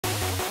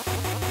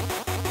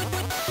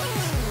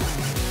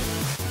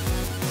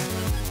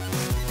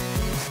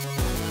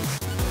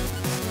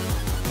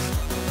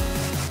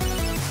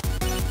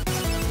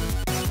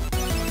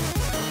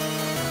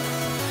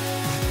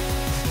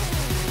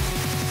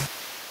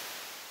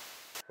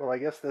Well, I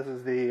guess this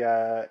is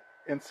the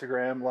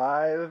Instagram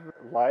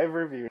live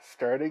review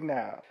starting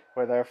now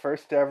with our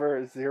first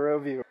ever 0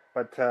 view.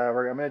 But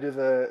I'm gonna do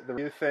the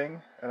review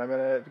thing, and I'm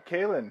gonna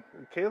Kaylin's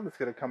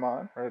gonna come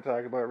on. We're gonna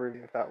talk about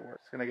review if that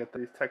works. Gonna get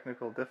these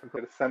technical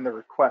difficulties to send the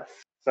request.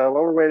 So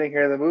while we're waiting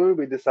here, the movie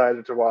we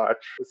decided to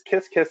watch was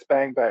Kiss Kiss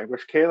Bang Bang,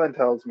 which Kaylin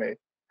tells me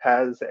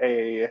has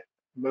a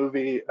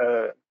movie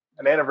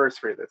an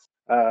anniversary.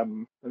 Let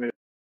me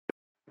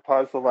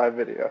pause the live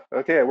video.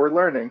 Okay, we're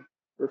learning.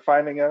 We're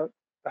finding out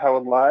how a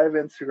live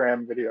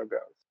Instagram video goes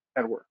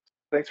and works.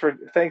 Thanks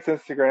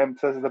Instagram.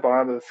 It says at the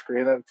bottom of the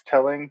screen that it's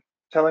telling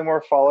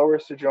more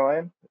followers to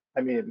join.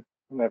 I mean,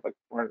 I'm gonna have like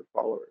 400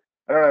 followers.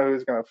 I don't know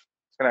who's gonna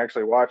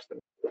actually watch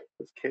this.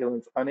 Because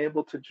Kaylin's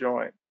unable to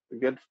join.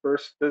 This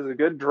is a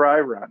good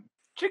dry run.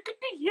 Chicken,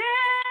 yeah.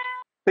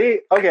 See,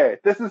 okay,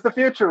 this is the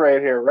future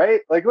right here,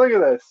 right? Like, look at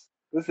this.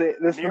 This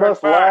is the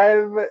most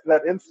live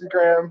that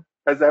Instagram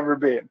has ever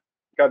been.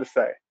 Got to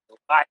say.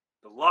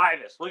 The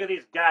livest. Look at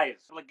these guys.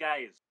 Look,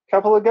 guys.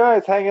 Couple of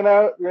guys hanging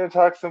out. We're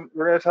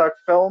gonna talk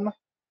film.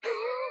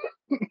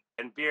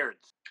 And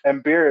beards.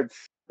 And beards.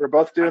 We're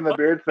both doing the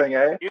beard thing,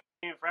 eh?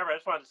 Forever. I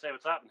just wanted to say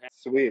what's up.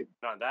 Sweet.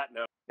 On that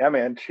note. Yeah,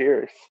 man.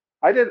 Cheers.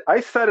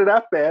 I set it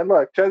up, man.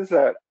 Look, check this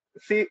out.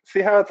 See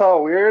how it's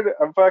all weird?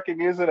 I'm fucking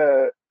using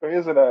a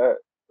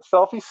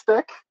selfie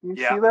stick. You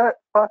see that?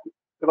 Fuck.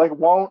 It like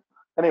won't.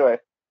 Anyway,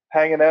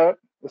 hanging out.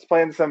 Was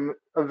playing some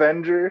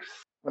Avengers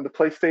on the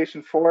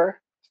PlayStation 4.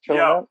 Just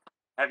chilling out.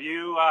 Have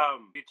you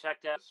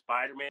checked out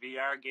Spider-Man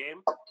VR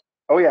game?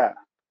 Oh yeah,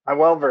 I'm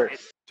well versed.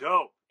 It's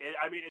dope. It's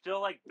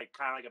still like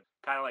kind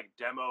of like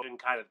demo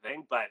kind of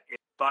thing, but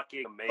it's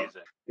fucking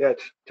amazing. Yeah,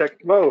 check.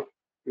 Whoa,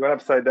 you went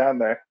upside down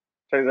there.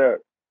 Check it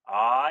out.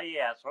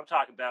 Yeah, that's what I'm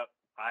talking about.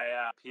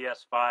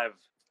 PS5.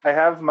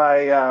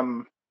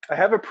 I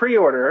have a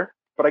pre-order,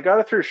 but I got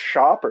it through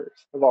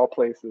Shoppers of all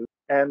places,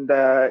 and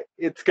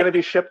it's going to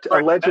be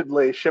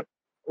allegedly shipped.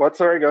 What?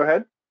 Sorry, go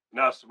ahead.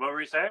 No, so what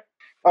were you saying?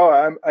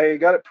 Oh, I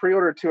got it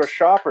pre-ordered to a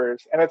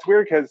Shoppers, and it's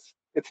weird because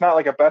it's not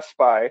like a Best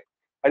Buy.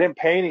 I didn't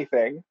pay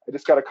anything. I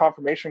just got a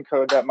confirmation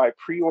code that my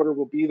pre-order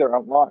will be there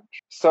on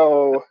launch.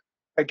 So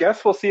I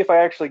guess we'll see if I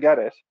actually get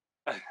it.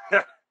 I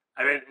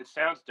mean, it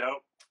sounds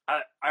dope. Are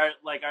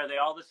they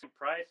all the same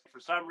price? For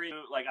some reason,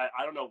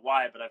 I don't know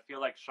why, but I feel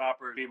like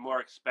Shoppers would be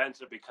more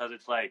expensive because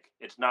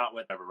it's not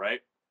whatever,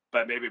 right?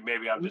 But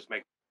maybe I'm just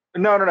making.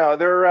 No.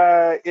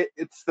 They're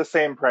it's the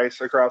same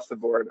price across the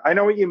board. I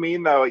know what you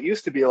mean, though. It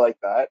used to be like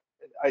that.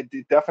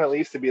 Definitely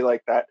used to be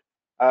like that.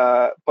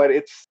 But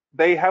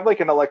they have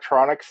like an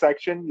electronics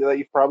section that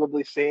you've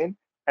probably seen,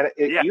 and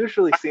it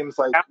usually seems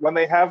like when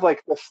they have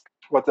like this.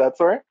 What's that?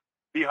 Sorry.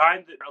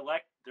 Behind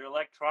their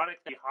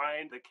electronics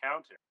behind the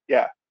counter.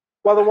 Yeah.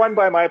 Well, the one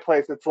by my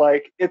place, it's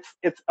like it's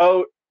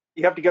out.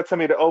 You have to get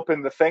somebody to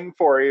open the thing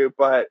for you,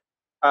 but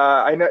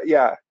I know.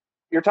 Yeah,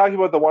 you're talking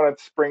about the one at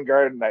Spring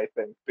Garden, I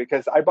think,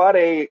 because I bought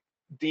a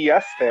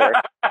DS there,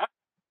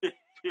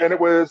 and it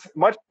was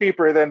much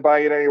cheaper than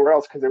buying it anywhere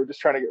else because they were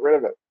just trying to get rid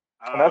of it.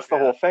 And that's the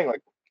whole thing.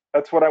 Like,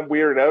 that's what I'm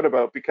weirded out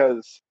about,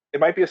 because it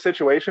might be a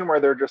situation where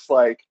they're just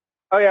like,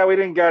 "Oh yeah, we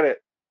didn't get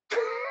it."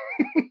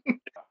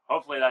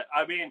 Hopefully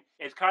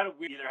it's kind of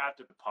weird. You either have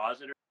to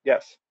deposit or.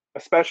 Yes.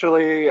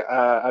 Especially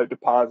a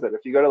deposit.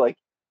 If you go to like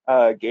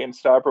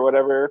GameStop or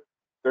whatever,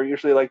 they're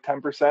usually like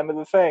 10% of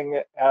the thing.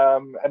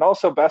 And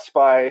also Best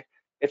Buy,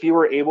 if you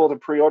were able to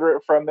pre-order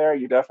it from there,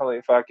 you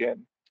definitely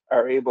fucking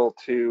are able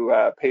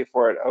to pay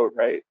for it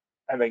outright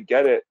and then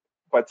get it.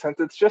 But since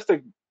it's just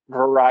a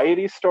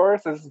variety store,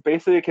 this is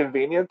basically a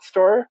convenience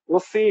store, we'll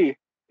see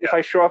if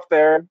I show up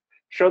there,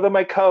 show them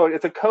my code.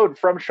 It's a code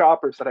from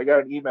Shoppers that I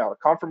got an email, a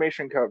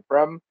confirmation code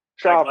from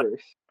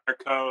Shoppers.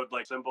 Code,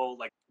 like symbol,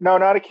 like no,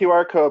 not a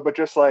QR code, but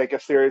just like a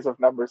series of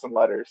numbers and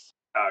letters.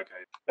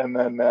 Okay. And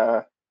then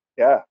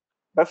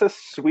that's a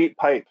sweet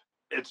pipe.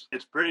 It's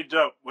pretty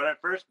dope. When I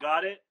first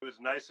got it, it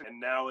was nice, and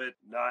now it's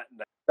not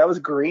nice. That was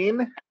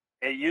green?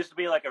 It used to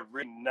be like a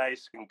really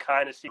nice, you can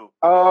kind of see.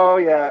 Oh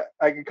yeah,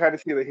 I can kind of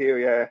see the hue.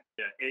 Yeah.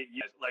 Yeah.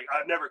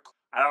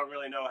 I don't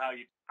really know how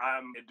you.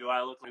 Do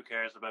I look? Who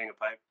cares about a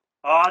pipe?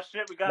 Oh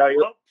shit, we got. No,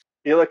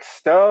 you look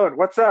stoned.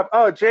 What's up?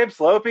 Oh, James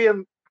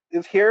Lopian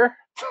is here.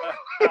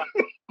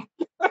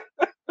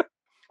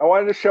 I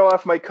wanted to show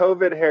off my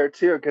COVID hair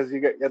too, because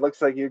it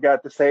looks like you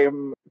got the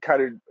same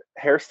kind of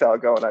hairstyle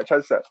going on. Check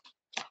this out.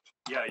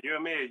 Yeah, you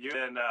and me. You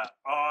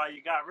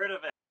got rid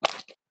of it.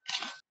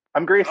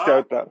 I'm greased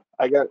out though.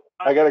 I got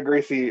a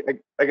greasy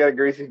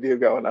view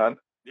going on.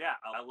 Yeah,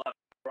 I love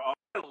it.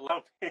 I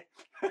love it.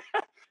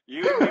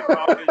 You and me are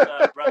always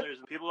brothers.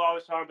 People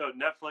always talk about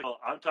Netflix.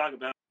 I'm talking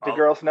about. Do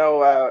girls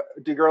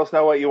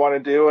know what you want to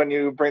do when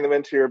you bring them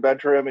into your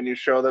bedroom and you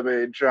show them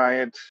a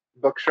giant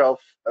bookshelf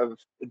of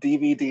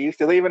DVDs?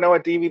 Do they even know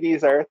what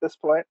DVDs are at this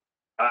point?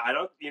 I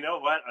don't. You know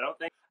what? I don't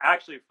think.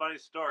 Actually, funny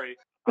story.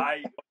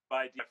 My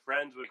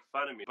friends would make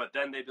fun of me, but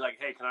then they'd be like,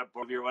 "Hey, can I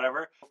borrow you or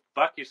whatever?"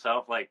 Fuck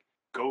yourself. Like,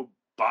 go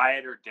buy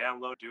it or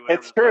download. Do it.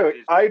 It's true.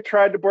 I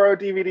tried to borrow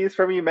DVDs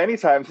from you many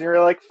times, and you were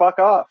like, "Fuck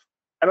off."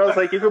 And I was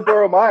like, "You can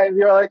borrow mine." And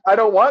you're like, "I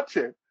don't want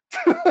to."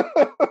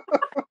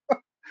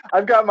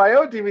 I've got my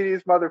own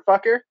DVDs,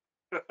 motherfucker,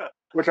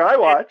 which I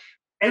watch.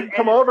 You can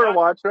come over and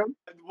watch them.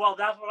 Well,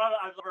 that's what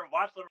I've never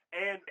watched them,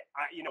 and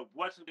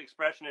what's the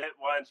expression? Hit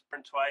once,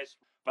 burn twice.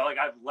 But like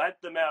I've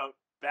lent them out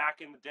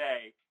back in the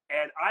day,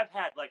 and I've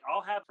had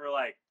I'll have for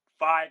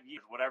 5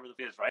 years, whatever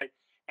it is, right?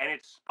 And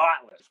it's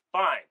spotless,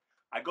 fine.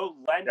 I go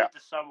lend it to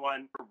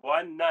someone for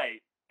one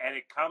night, and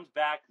it comes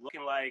back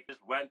looking like it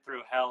just went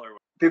through hell. Or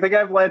do you think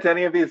I've lent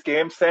any of these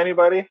games to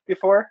anybody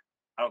before?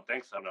 I don't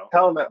think so. No.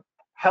 Hell no.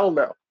 Hell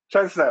no.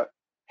 Check this out.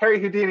 Harry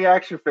Houdini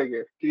action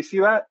figure. Do you see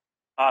that?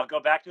 Go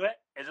back to it.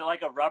 Is it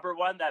like a rubber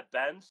one that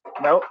bends?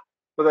 Nope.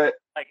 But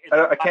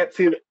I can't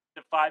see it.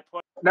 5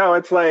 points. No,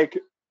 it's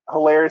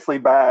hilariously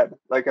bad.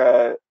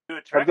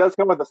 It does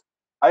come with this.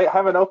 I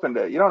haven't opened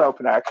it. You don't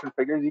open action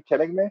figures. Are you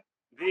kidding me?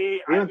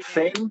 Are you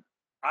insane?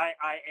 I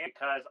am,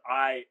 because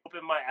I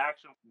open my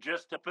action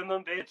just to open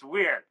them. It's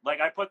weird.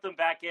 I put them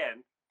back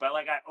in, but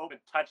I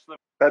touch them.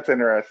 That's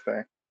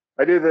interesting.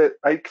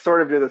 I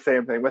sort of do the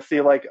same thing with the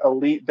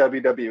elite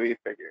WWE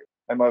figures.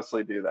 I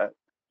mostly do that.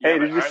 Yeah, hey,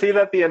 did you see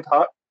that the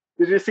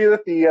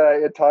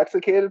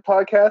Intoxicated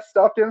podcast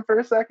stopped in for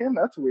a second?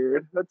 That's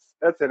weird.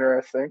 That's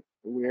interesting.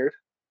 Weird.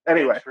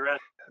 Anyway,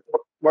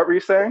 what were you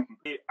saying?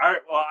 I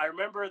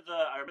remember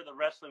the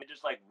wrestling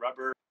just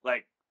rubber,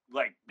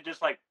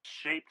 just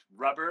shaped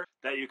rubber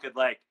that you could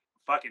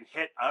fucking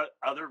hit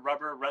other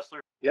rubber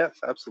wrestlers. Yes,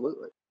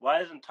 absolutely. Why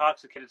does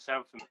Intoxicated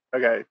sound familiar?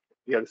 Okay,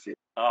 you got to see it.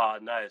 Oh,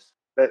 nice.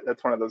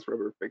 That's one of those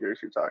rubber figures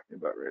you're talking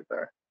about right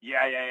there.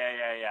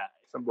 Yeah.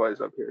 Some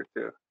boys up here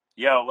too.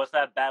 Yo, what's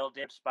that Battle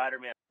Damn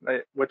Spider-Man?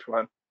 Which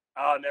one?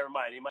 Oh, never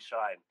mind. He must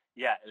shine.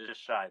 Yeah, it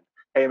just shine.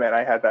 Hey man,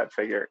 I had that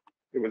figure.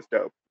 It was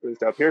dope.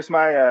 Here's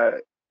my I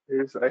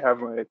have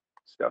my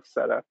stuff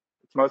set up.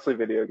 It's mostly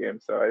video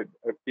games, so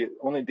the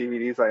only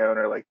DVDs I own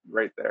are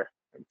right there.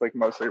 It's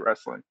mostly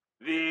wrestling.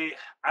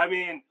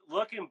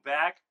 Looking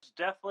back, it's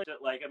definitely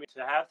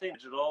to have things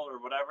digital or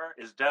whatever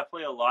is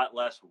definitely a lot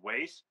less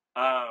waste.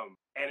 And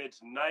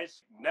it's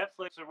nice.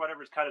 Netflix or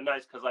whatever is kind of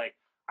nice because I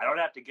don't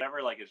have to get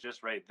ever it's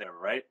just right there,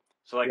 right?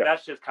 So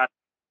that's just kind of.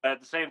 But at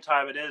the same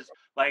time, it is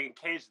in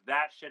case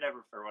that shit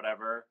ever or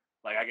whatever.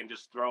 I can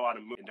just throw on a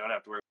movie and don't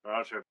have to worry. I'm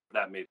not sure if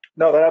that made.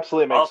 No, that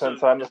absolutely makes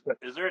sense.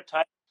 Is there a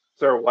type? Is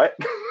there a what?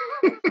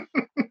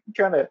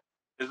 Kind of.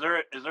 Is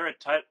there a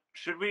type?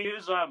 Should we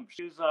use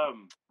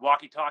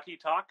walkie-talkie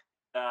talk?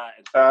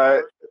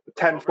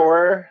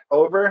 10-4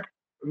 over.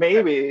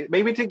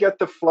 Maybe to get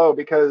the flow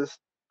because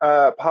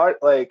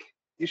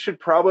you should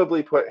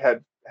probably put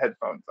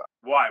headphones on.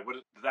 Why?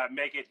 Does that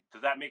make it?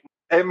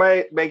 It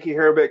might make you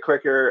hear a bit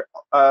quicker.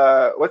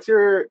 What's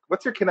your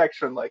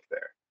connection like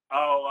there?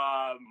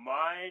 Oh,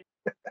 mine.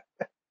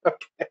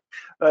 Okay,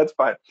 that's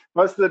fine.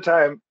 Most of the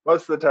time,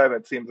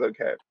 it seems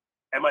okay.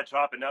 Am I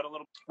dropping out a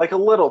little? A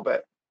little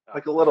bit.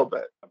 A little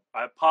bit.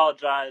 I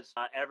apologize,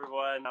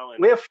 everyone.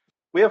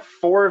 We have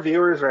 4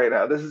 viewers right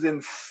now. This is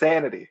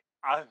insanity.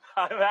 I'm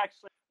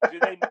actually. Do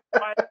they know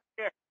my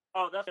here?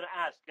 Oh, that's gonna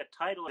ask a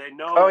title. They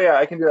know. Oh yeah,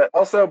 I can do that.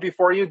 Also,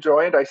 before you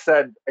joined, I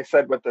said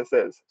what this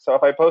is. So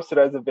if I post it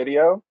as a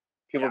video,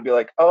 people would be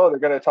like, "Oh, they're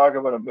gonna talk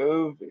about a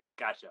movie."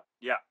 Gotcha.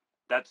 Yeah,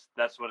 that's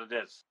what it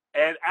is.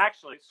 And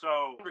actually,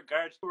 so in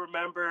regards to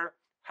remember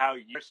how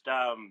you just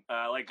got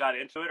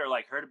into it or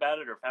heard about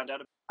it or found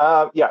out.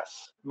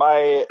 Yes,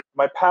 my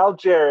pal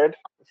Jared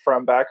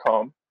from back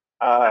home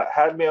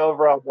had me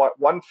over on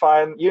one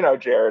fine.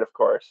 Jared, of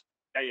course.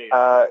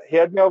 Yeah. He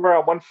had me over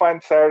on one fine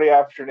Saturday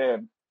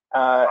afternoon.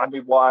 And we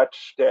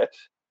watched it,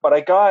 but I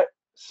got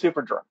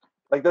super drunk.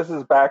 This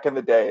is back in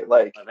the day.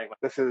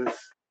 This is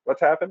what's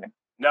happening.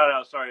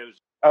 No, sorry. It was.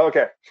 Oh,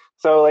 okay.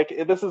 So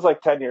this is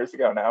 10 years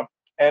ago now,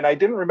 and I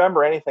didn't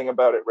remember anything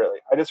about it really.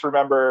 I just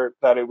remember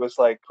that it was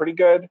pretty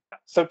good.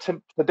 So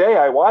today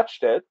I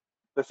watched it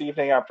this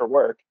evening after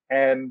work,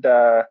 and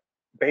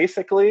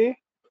basically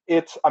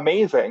it's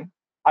amazing.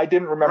 I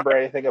didn't remember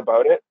anything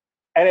about it,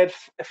 and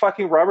it's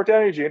fucking Robert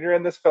Downey Jr.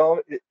 in this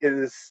film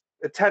is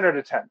a 10 out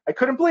of 10. I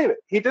couldn't believe it.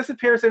 He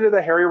disappears into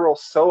the Harry role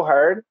so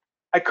hard.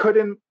 I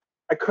couldn't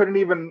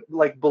even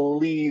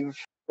believe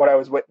what I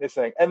was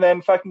witnessing. And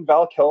then fucking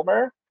Val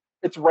Kilmer,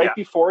 it's right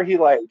before he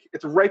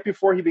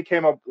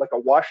became a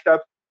washed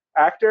up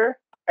actor,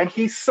 and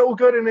he's so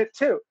good in it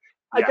too.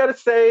 I gotta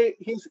say,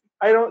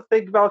 I don't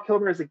think Val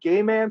Kilmer is a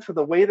gay man, so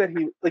the way that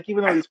he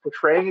even though he's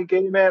portraying a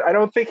gay man, I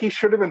don't think he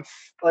should have been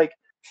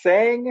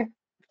saying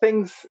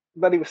things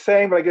that he was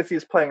saying, but I guess he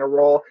was playing a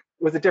role.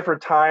 It was a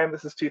different time.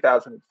 This is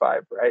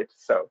 2005, right?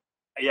 So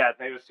yeah, I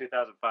think it was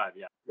 2005.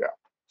 Yeah.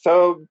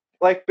 So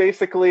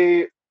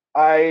basically,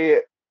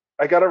 I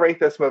gotta rate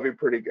this movie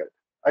pretty good.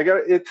 I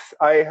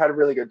had a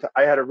really good.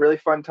 I had a really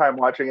fun time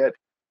watching it.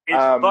 It's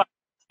fun.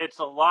 It's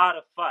a lot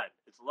of fun.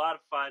 I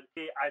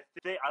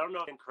don't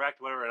know if I'm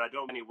correct, whatever, and I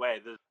don't anyway.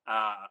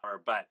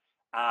 But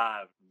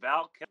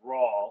Val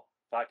Kilmer,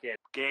 fucking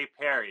Gay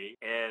Perry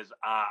is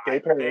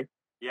Gay Perry.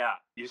 Yeah,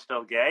 you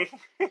still gay?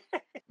 There's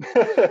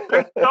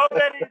so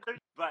many,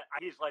 but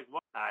he's what?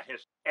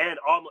 And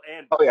oh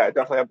yeah,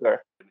 definitely up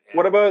there.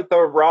 What about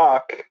The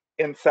Rock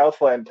in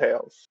Southland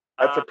Tales?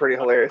 That's a pretty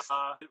hilarious.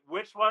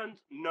 Which one?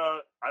 No,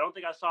 I don't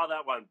think I saw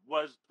that one.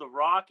 Was The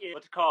Rock in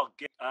what's it called?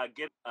 Get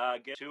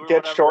two or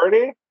Get whatever.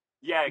 Shorty?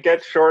 Yeah,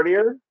 Get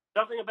Shortier?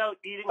 something about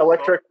eating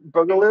Electric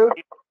Boogaloo?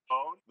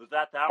 Was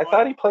that I one?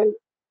 thought he played.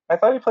 I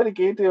thought he played a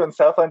gay dude in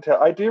Southland Tale.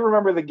 I do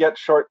remember the Get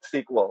Short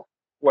sequel,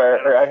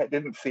 where I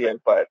didn't see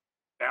it, but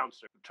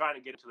Bouncer. I'm trying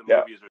to get into the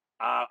yeah. movies.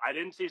 I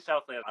didn't see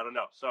Southland. I don't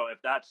know. So if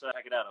that's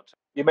check it out.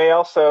 You may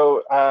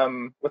also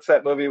what's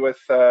that movie with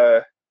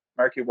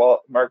Mark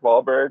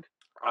Wahlberg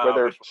where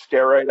they're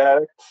steroid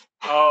addicts?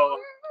 Oh,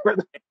 where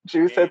the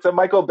juice heads. A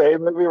Michael Bay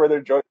movie where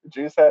they're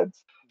juice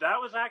heads. That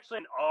was actually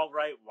an all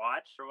right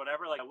watch or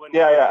whatever. Like I wouldn't.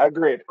 Yeah,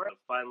 agreed. For a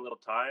fun little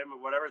time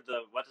or whatever. The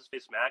what's his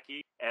face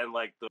Mackie and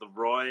like the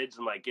roids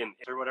and like in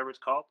or whatever it's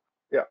called.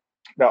 Yeah,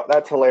 no,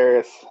 that's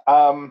hilarious.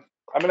 I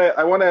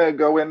want to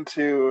go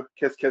into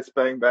Kiss Kiss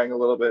Bang Bang a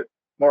little bit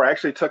more. I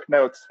actually took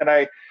notes,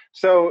 and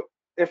so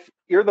if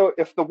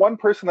the one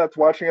person that's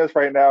watching us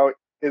right now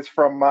is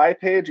from my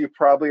page, you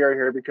probably are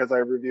here because I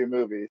review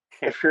movies.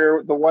 If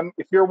you're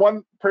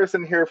one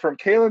person here from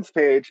Kaylin's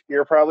page,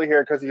 you're probably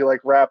here because you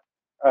like rap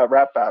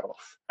battles.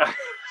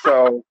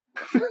 So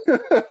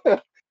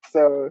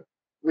so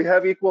we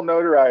have equal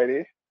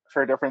notoriety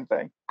for a different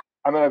thing.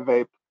 I'm gonna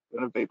vape.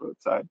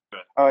 Outside.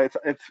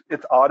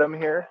 It's autumn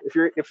here.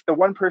 If the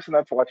one person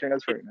that's watching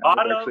us right now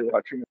is actually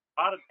watching,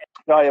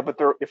 no, yeah, but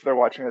if they're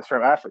watching us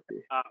from Africa,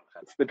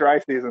 it's the dry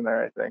season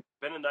there. I think.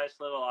 Been a nice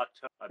little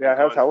October. Yeah,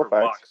 how's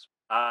Halifax?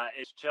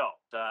 It's chill.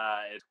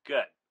 It's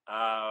good.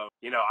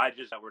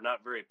 We're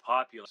not very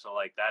popular, so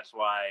like that's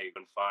why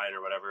I'm fine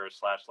or whatever.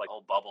 / like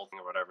whole bubble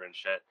thing or whatever and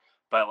shit.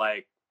 But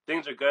like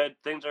things are good.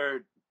 Things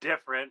are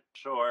different,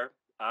 sure.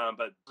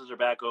 But businesses are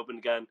back open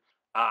again.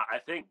 I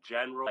think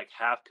general like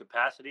half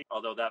capacity,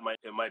 although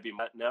it might be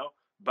no,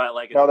 but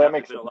like it's no, that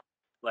makes sense.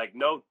 Like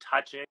no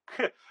touching,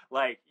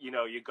 like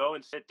you go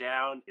and sit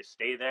down, you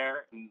stay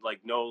there, and like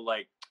no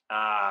like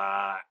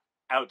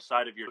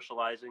outside of your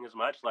socializing as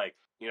much. Like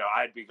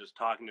I'd be just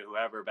talking to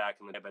whoever back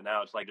in the day, but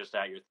now it's like just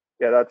at your.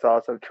 Yeah, that's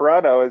awesome.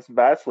 Toronto is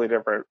vastly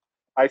different.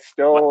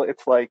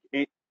 It's like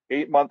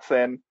eight months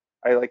in.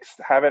 I like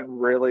haven't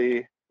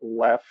really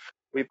left.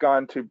 We've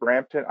gone to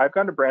Brampton. I've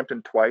gone to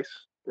Brampton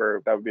twice,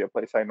 where that would be a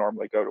place I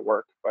normally go to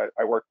work, but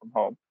I work from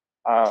home.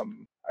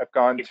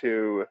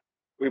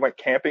 We went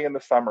camping in the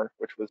summer,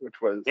 which was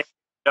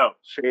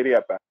shady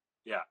at best.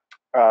 Yeah.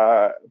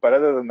 But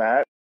other than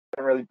that, I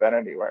haven't really been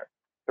anywhere.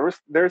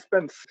 There's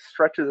been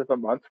stretches of a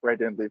month where I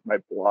didn't leave my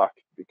block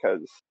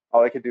because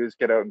all I could do is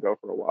get out and go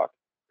for a walk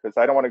because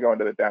I don't want to go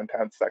into the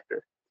downtown sector.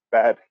 It's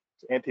bad.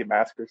 It's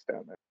anti-maskers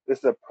down there. This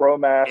is a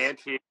pro-mask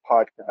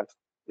podcast.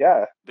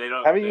 Yeah.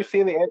 Haven't you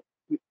seen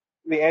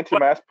the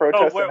anti-mask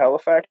protests in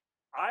Halifax?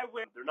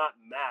 They're not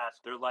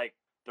masks.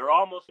 They're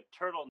almost a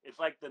turtle. It's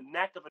like the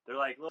neck of it. They're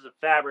like little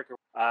fabric,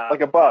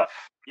 like a buff.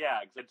 Yeah,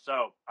 and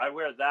so I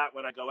wear that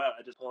when I go out.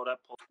 I just pull it up.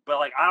 But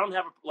like, I don't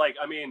have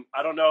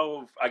I don't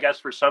know. I guess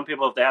for some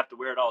people, if they have to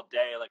wear it all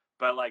day,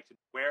 but to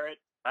wear it,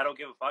 I don't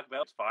give a fuck about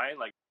it. It's fine.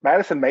 Like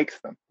Madison makes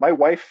them. My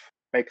wife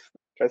makes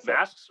them.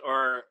 Masks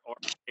or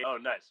oh,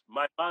 nice.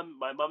 My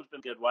mom's been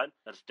a good one.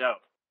 That's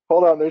dope.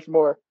 Hold on, there's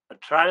more. I'm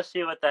trying to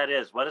see what that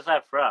is. What is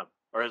that from?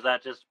 Or is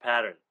that just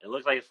pattern? It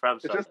looks like it's from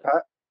something.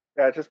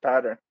 It's just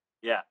pattern.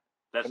 Yeah,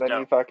 that's and then dope.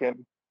 You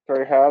fucking throw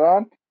your hat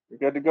on. You're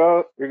good to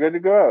go. You're good to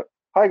go out.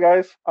 Hi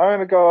guys, I'm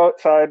gonna go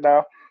outside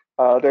now.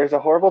 There's a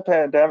horrible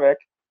pandemic.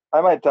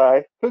 I might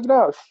die. Who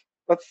knows?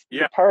 Let's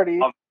party.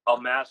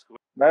 I'll mask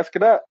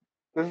it up.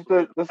 This is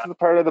the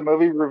part of the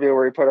movie review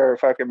where we put our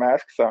fucking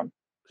masks on.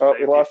 Oh,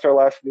 we lost our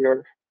last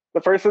viewer.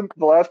 The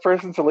last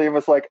person to leave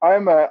was like,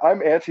 I'm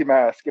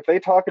anti-mask. If they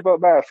talk about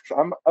masks,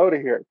 I'm out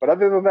of here. But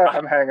other than that,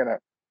 I'm hanging out.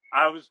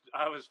 I was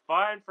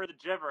fine for the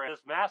gibber.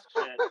 This mask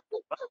shit.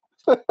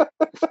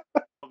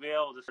 I'll be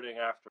able to sing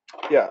after.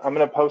 Yeah, I'm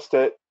gonna post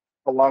it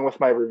along with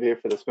my review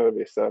for this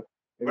movie. So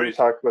I'm gonna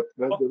talk about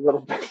the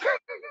little bit.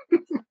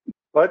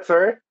 What?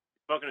 Sorry.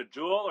 Smoking a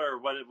Juul or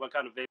what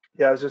kind of vape?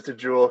 Yeah, it's just a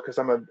Juul because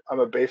I'm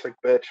a basic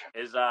bitch.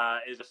 Is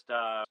just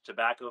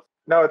tobacco?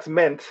 No, it's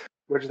mint,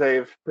 which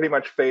they've pretty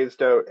much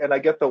phased out, and I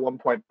get the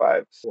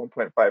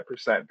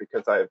 1.5%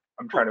 because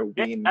I'm trying to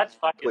wean that's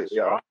completely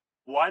off.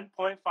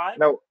 1.5?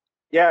 No,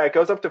 yeah, it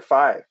goes up to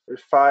 5.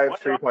 There's 5,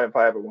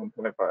 3.5, and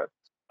 1.5.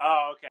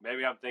 Oh, okay.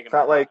 Maybe I'm thinking. It's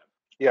not like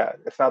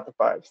it's not the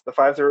 5s. The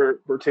 5s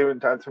were too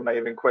intense when I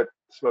even quit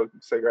smoking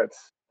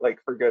cigarettes,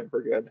 like for good.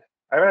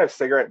 I haven't had a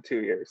cigarette in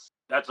 2 years.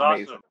 That's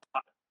amazing. Awesome.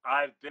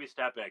 I've been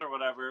stepping or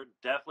whatever.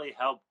 Definitely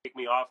helped kick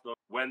me off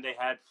when they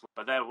had.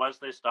 But then once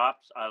they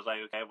stopped, I was like,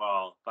 okay,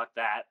 well, fuck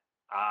that.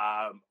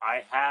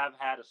 I have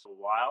had a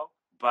while,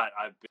 but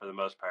for the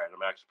most part,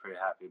 I'm actually pretty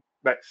happy.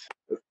 Nice.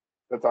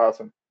 That's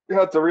awesome.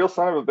 Yeah, it's a real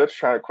son of a bitch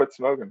trying to quit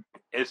smoking.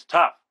 It's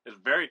tough. It's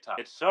very tough.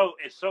 It's so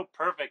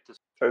perfect.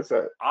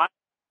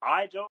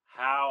 I don't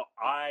how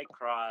I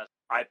cross.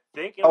 I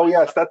think it was.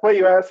 Yes, that's what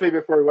you asked me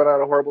before we went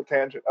on a horrible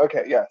tangent.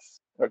 Okay, yes.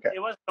 Okay.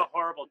 It wasn't a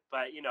horrible,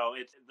 but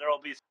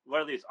there'll be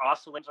what are these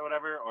oscillations or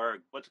whatever, or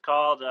what's it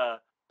called,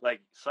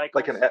 like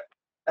cycles. Like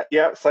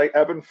it's like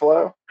ebb and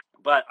flow.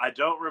 But I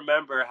don't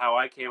remember how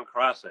I came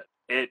across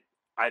it.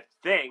 I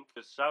think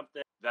it's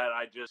something that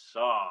I just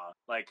saw,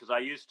 like, because I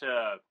used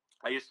to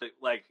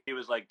like he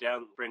was like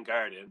down Spring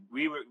Garden.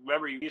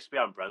 Remember you used to be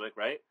on Brunswick,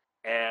 right?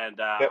 And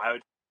Yep. I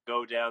would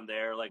go down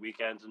there like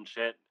weekends and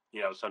shit.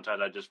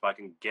 Sometimes I just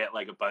fucking get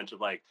like a bunch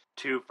of like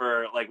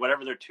twofer, like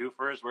whatever their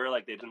twofers were,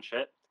 like they did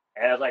shit.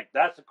 And I was like,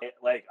 that's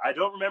like I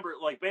don't remember,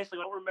 like basically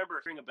I don't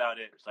remember hearing about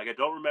it. It's like I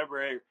don't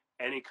remember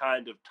any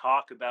kind of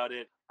talk about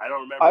it. I don't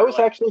I remember was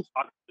like actually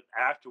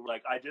after,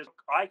 like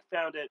I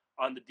found it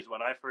on the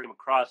when I first came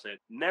across it.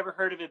 Never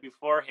heard of it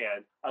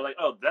beforehand. I was like,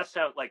 oh, that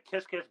sounds like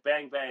Kiss Kiss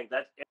Bang Bang.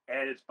 That's it.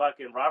 And it's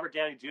fucking Robert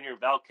Downey Jr. and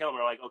Val Kilmer.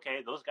 I'm like,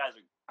 okay, those guys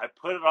are. I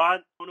put it on,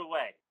 went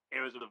away.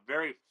 It was a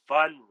very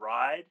fun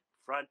ride,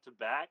 front to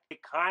back. It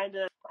kind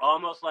of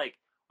almost like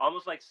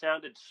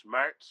sounded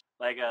smart,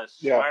 like a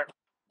yeah. smart,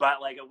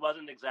 but like it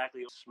wasn't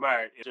exactly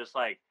smart. It's just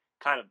like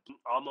kind of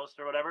almost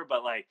or whatever,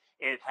 but like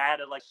it had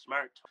a like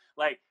smart,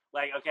 like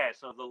okay,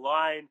 so the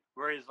line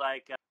where he's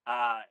like,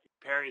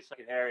 Perry's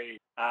second Harry,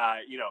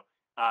 do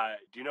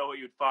you know what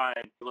you'd find?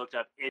 He looked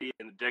up idiot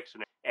in the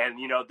dictionary, and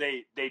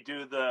they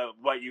do the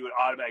what you would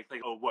automatically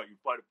think, oh, what you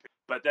find,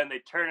 but then they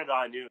turn it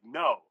on you.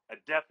 No, a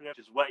definition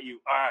is what you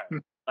are.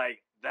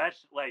 Like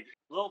that's like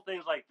little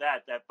things like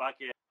that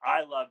bucket.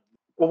 I love.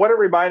 Well, what it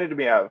reminded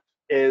me of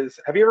is,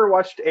 have you ever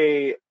watched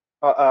a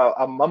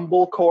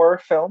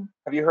mumblecore film?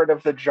 Have you heard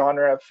of the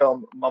genre of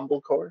film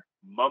mumblecore?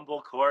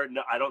 Mumblecore.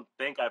 No, I don't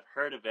think I've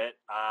heard of it.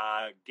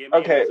 Give me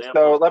an Okay, so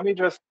example. let me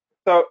just.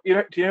 So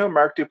do you know who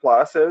Mark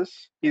Duplass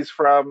is? He's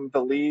from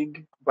The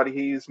League, but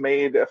he's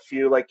made a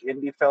few like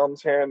indie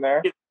films here and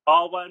there.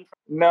 All one.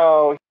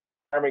 No, he's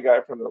an army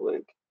guy from The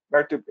League.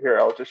 Here,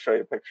 I'll just show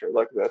you a picture.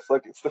 Look at this.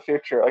 Look, it's the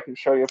future. I can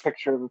show you a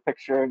picture of the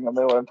picture, and you'll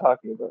know what I'm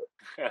talking about.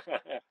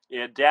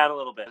 Yeah, down a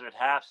little bit. It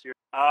half serious.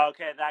 Oh,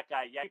 okay, that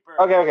guy. Yeah,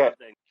 Okay, or okay.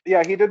 something.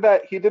 Yeah, he did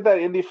that. He did that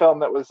indie film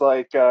that was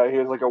like he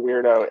was like a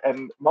weirdo.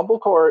 And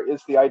mumblecore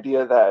is the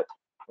idea that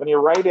when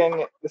you're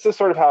writing, this is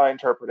sort of how I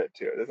interpret it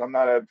too. I'm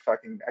not a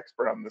fucking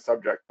expert on the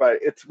subject, but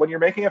it's when you're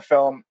making a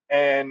film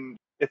and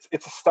it's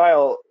a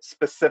style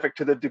specific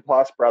to the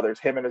Duplass brothers.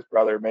 Him and his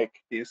brother make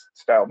these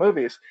style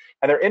movies,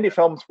 and they're indie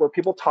films where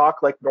people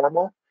talk like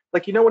normal.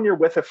 Like when you're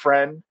with a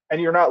friend and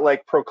you're not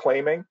like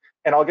proclaiming,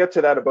 and I'll get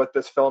to that about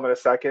this film in a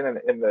second, and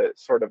in the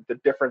sort of the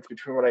difference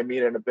between what I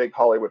mean in a big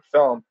Hollywood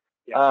film.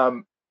 Yeah.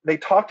 They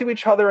talk to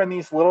each other in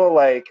these little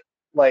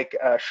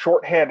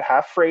shorthand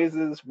half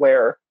phrases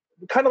where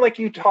kind of like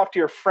you talk to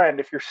your friend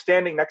if you're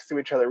standing next to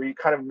each other, where you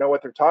kind of know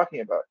what they're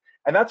talking about.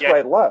 And that's what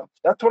I love.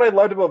 That's what I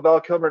loved about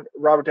Val Kilmer and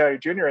Robert Downey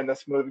Jr. in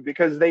this movie,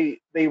 because they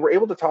were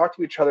able to talk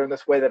to each other in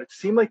this way that it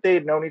seemed like they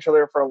had known each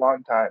other for a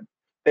long time.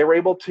 They were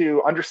able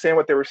to understand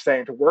what they were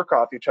saying, to work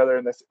off each other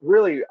in this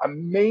really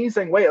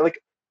amazing way. Like,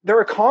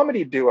 they're a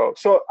comedy duo.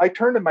 So I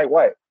turned to my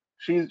wife.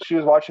 She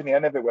was watching the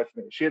end of it with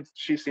me.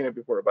 She's seen it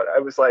before, but I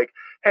was like,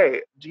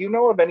 "Hey, do you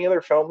know of any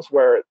other films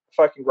where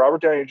fucking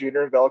Robert Downey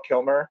Jr. and Val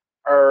Kilmer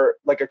are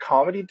like a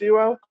comedy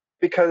duo?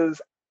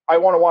 Because I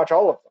want to watch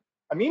all of them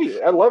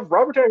immediately. I love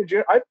Robert Downey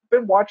Jr. I've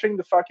been watching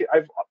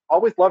I've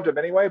always loved him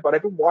anyway, but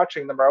I've been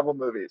watching the Marvel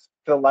movies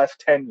for the last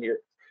 10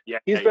 years.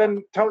 He's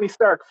been Tony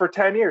Stark for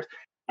 10 years.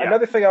 Yeah.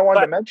 Another thing I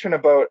wanted to mention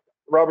about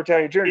Robert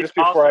Downey Jr. just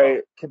before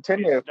I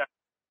continue.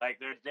 Like,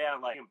 there's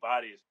damn like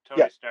embodies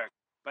Tony Stark.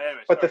 But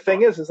anyway, the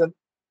thing is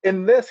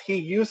in this, he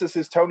uses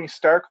his Tony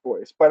Stark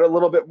voice, but a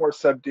little bit more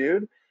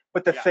subdued.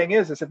 But the thing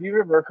is if you've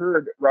ever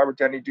heard Robert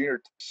Downey Jr.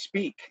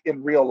 speak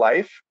in real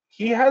life,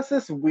 he has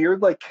this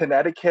weird, like,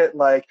 Connecticut,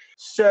 like,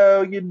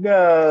 sort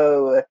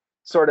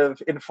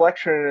of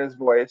inflection in his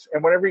voice.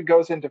 And whenever he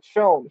goes into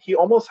film, he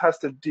almost has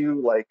to do,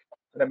 like,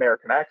 an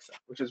American accent,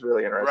 which is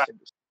really interesting.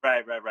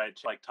 Right.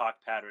 Like, talk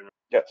pattern.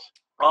 Yes.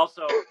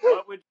 Also,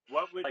 what would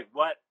like,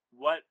 what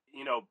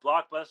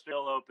Blockbuster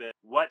will open,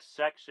 what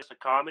section is a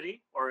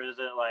comedy, or is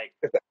it like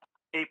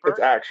paper? It's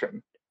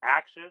action.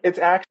 Action? It's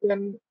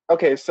action.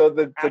 Okay, so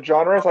the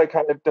genres I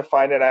kind of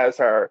define it as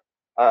are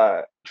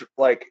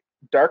like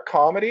dark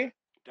comedy.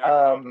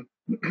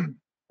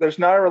 There's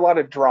not a lot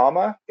of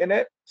drama in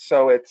it,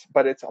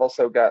 but it's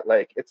also got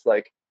it's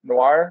like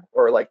noir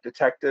or like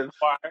detective.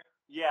 Noir.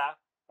 Yeah.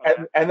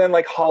 Okay. And then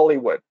like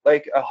Hollywood,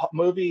 like a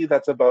movie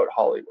that's about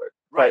Hollywood.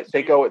 Right.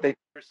 But so they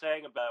were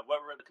saying about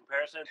what were the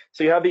comparisons?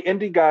 So you have the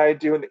indie guy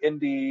doing the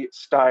indie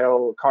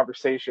style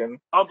conversation,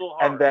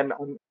 and then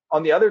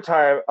on the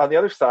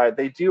other side,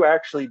 they do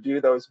actually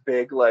do those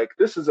big, like,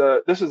 this is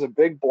a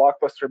big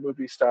blockbuster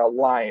movie style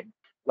line,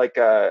 like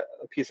a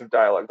piece of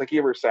dialogue, like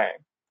you were saying,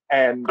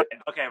 and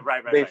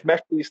they've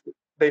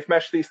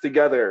meshed these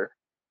together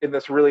in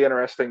this really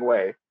interesting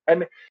way.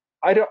 And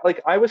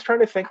I was trying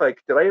to think, like,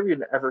 did I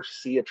even ever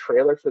see a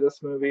trailer for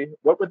this movie?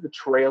 What would the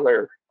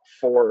trailer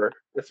for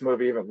this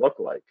movie even look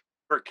like?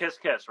 For Kiss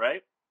Kiss,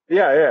 right?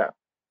 Yeah.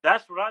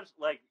 That's what I was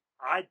like.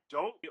 I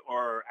don't,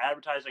 or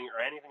advertising or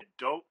anything. I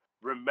don't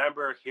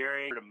remember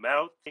hearing the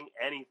mouth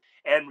any.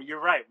 And you're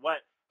right. What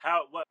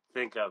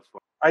think of?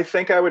 I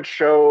think I would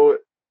show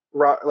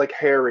like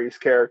Harry's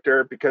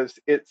character, because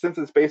since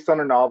it's based on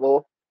a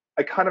novel,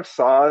 I kind of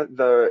saw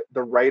the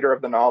writer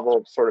of the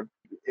novel sort of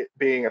it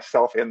being a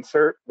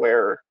self-insert,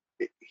 where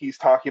he's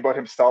talking about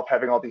himself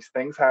having all these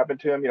things happen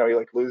to him. He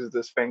like loses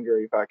his finger,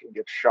 he fucking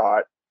gets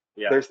shot.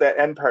 Yeah. There's that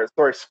end part.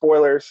 Sorry,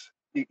 spoilers.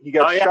 He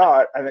gets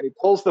shot, and then he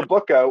pulls the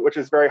book out, which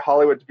is very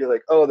Hollywood to be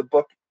like, oh, the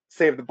book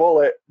saved the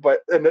bullet,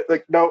 but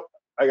like, no,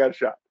 I got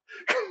shot.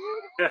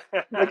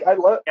 Like, I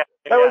love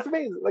that was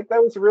amazing. Like,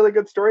 that was really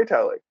good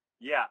storytelling.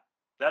 Yeah,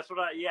 that's what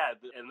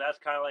and that's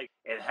kind of like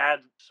it had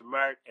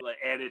smart,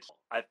 and it's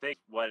I think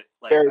what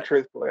like very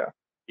truthful, yeah.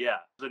 Yeah,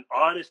 it's an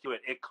honest to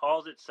it. It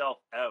calls itself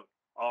out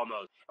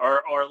almost,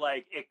 or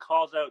like it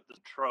calls out the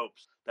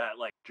tropes that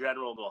like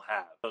general will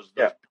have. Those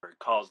it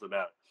calls them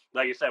out,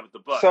 like you said with the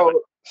book.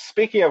 So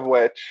speaking of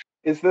which,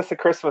 is this a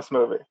Christmas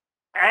movie?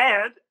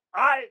 And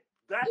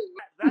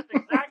that's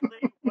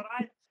exactly what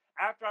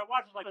after I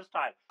watched it like this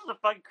time. This is a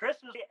fucking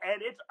Christmas,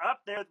 and it's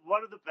up there with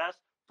one of the best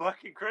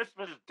fucking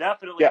Christmas.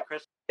 Definitely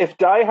Christmas. If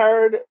Die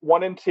Hard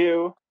 1 and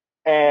 2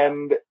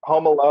 and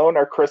Home Alone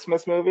are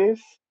Christmas movies,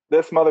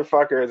 this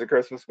motherfucker is a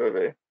Christmas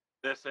movie.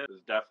 This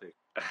is definitely.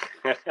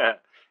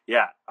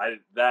 Yeah,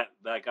 that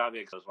got me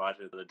because I was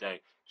watching it the other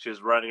day. She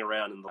was running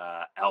around in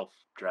the elf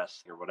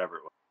dress or whatever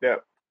it was. Yeah.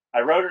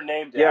 I wrote her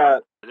name down. Yeah.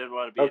 I didn't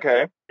want to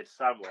be it's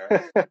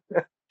somewhere.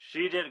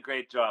 She did a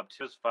great job.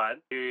 It was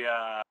fun. She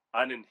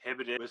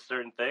uninhibited with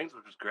certain things,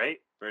 which was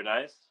great. Very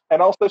nice.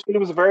 And also,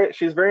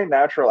 she's a very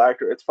natural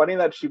actor. It's funny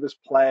that she was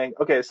playing.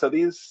 Okay, so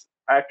these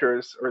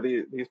actors or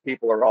these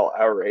people are all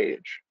our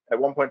age. At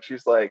one point,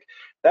 she's like,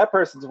 "That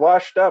person's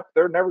washed up.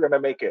 They're never gonna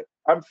make it."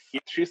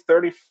 She's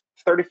 30,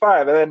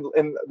 35, and then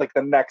in like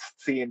the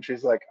next scene,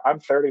 she's like, "I'm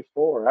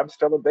 34. I'm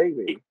still a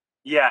baby."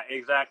 Yeah,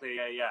 exactly.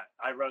 Yeah.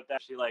 I wrote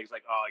that. She's like,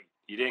 "Oh,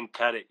 you didn't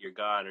cut it. You're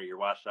gone, or you're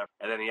washed up."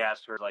 And then he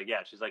asked her, like,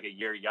 "Yeah, she's like a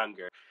year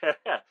younger,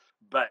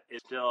 but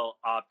it's still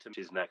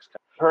optimistic." She's next.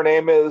 Her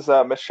name is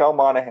Michelle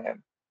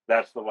Monaghan.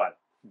 That's the one.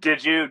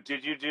 Did you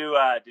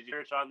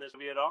search on this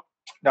movie at all?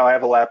 No, I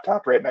have a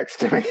laptop right next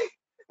to me.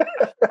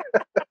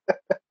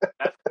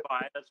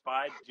 That's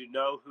fine. Did you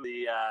know who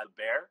the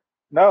bear?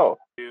 No.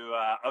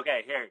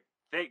 Okay, here.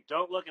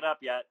 Don't look it up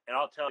yet, and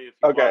I'll tell you if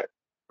you want.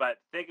 But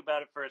think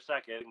about it for a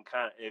second and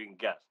you can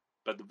guess.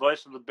 But the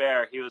voice of the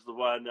bear, he was the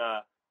one,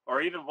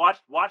 or even watch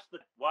the.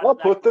 I'll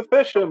put the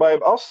fish in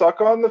I'll suck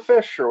on the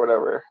fish or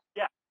whatever.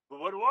 Yeah, but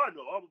what do I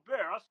know? I'm a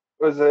bear.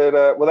 Was it?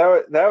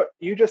 Well, that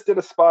you just did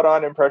a spot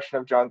on impression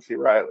of John C.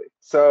 Reilly,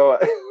 so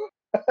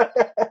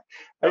it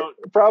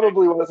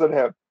probably wasn't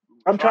him.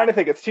 I'm trying to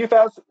think. It's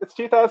 2000. It's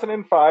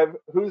 2005.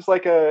 Who's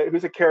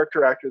a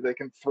character actor they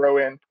can throw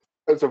in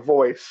as a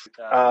voice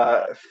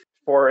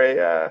for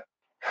a?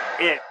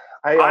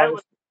 I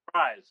was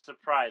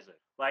surprising.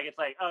 Like, it's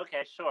like,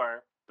 okay,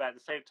 sure, but at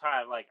the same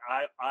time, like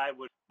I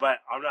would, but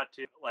I'm not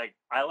too like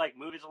I like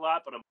movies a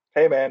lot, but I'm.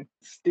 Hey man,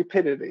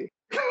 stupidity.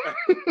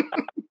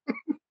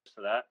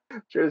 To that.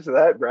 Cheers to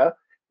that, bro.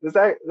 This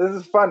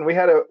is fun. We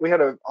had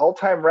a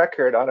all-time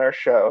record on our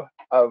show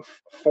of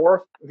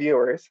 4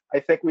 viewers. I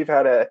think we've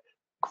had a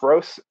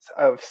gross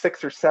of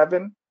 6 or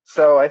 7.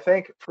 So I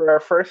think for our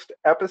first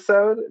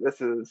episode,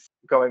 this is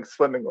going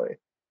swimmingly.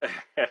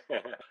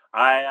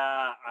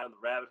 I'm the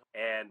rabbit,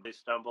 and they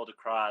stumbled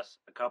across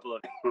a couple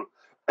of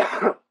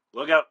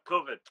look out,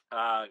 COVID.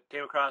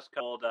 Came across a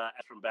couple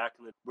from back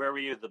in the. Where were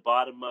you? The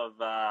bottom of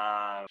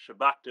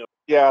Shabakto.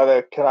 Yeah,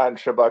 the Kanan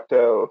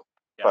Shabakto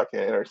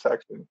fucking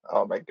intersection.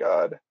 Oh my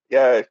god.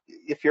 Yeah,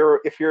 if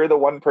you're the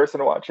one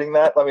person watching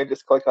that, let me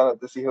just click on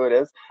it to see who it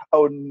is.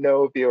 Oh,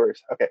 no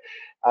viewers. Okay.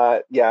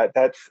 Yeah,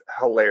 that's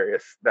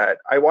hilarious. That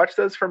I watch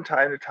those from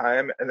time to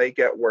time, and they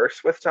get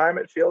worse with time,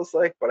 it feels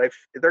like, but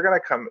they're gonna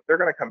come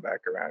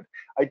back around.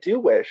 I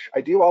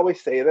do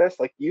always say this,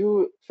 like,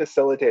 you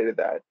facilitated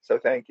that, so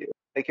thank you.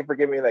 Thank you for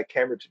giving me that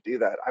camera to do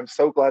that. I'm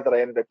so glad that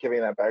I ended up giving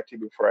that back to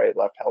you before I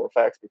left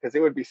Halifax, because it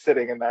would be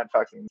sitting in that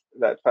fucking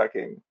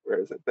where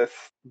is it? This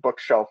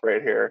bookshelf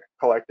right here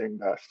collecting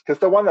dust. Because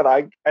the one that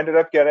I ended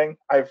up getting,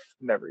 I've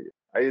never used.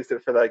 I used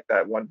it for like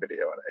that one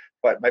video.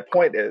 But my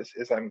point is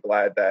I'm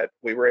glad that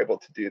we were able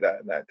to do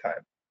that in that time.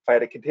 If I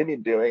had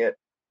continued doing it,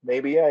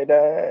 maybe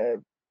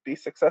I'd be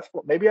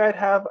successful. Maybe I'd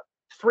have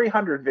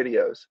 300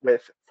 videos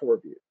with 4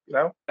 views. You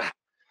know.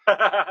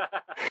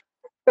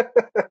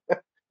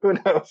 Who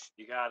knows?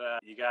 You gotta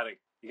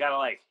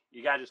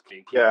just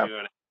keep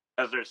doing it,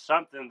 because there's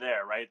something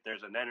there, right?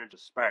 There's an energy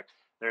spark.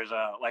 There's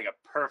a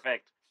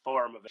perfect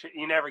form of it.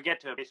 You never get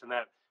to it based on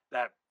that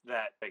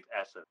big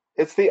essence.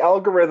 It's the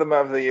algorithm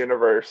of the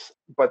universe,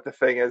 but the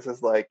thing is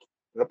like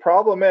the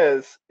problem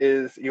is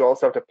you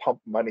also have to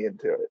pump money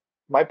into it.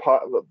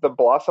 The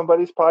Blossom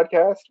Buddies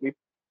podcast, we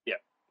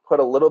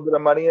put a little bit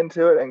of money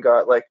into it and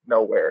got like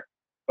nowhere.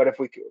 But if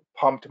we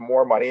pumped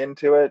more money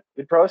into it,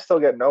 we'd probably still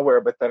get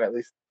nowhere. But then at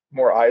least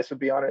more eyes would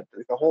be on it.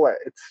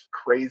 It's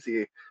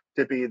crazy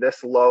to be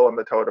this low on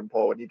the totem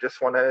pole when you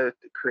just want to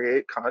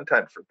create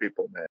content for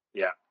people, man.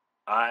 Yeah,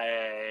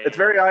 it's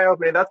very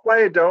eye-opening. That's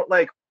why I don't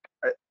like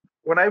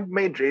when I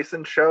made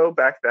Jason's show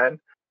back then.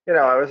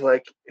 I was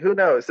like, who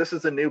knows? This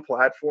is a new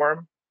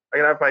platform. I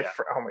can have my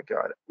oh my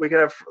god, we can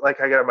have I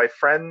can have my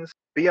friends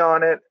be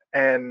on it,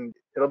 and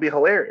it'll be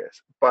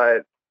hilarious.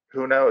 But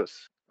who knows?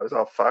 I was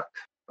all fucked.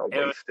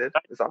 Wasted.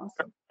 It's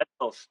awesome.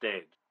 Mental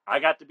stage. I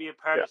got to be a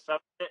part Yeah. of some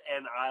of it,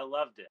 and I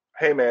loved it.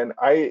 Hey man,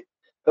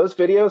 those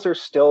videos are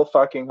still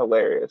fucking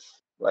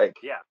hilarious. Like,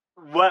 Yeah.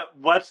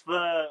 What's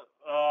the?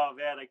 Oh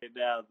man, I get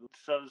now.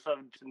 Some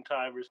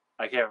timers.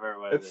 I can't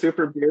remember what it it's is.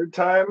 super beard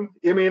time.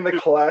 You mean the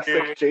Super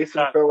classic beard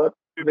Jason time. Phillips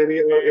Super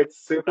video? beard It's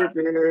super time.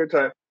 beard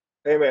time.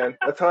 Hey man,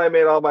 that's how I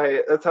made all my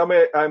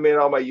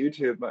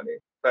YouTube money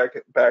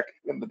back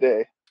in the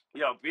day.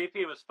 Yo,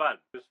 BP was fun.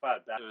 It was fun.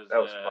 That was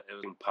fun. It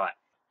was in pot.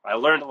 I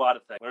learned a lot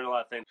of things. Learned a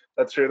lot of things.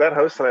 That's true. That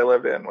house that I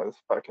lived in was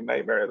a fucking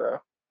nightmare though.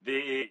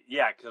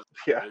 Because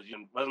Yeah.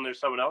 wasn't there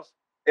someone else?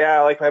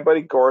 Yeah, like my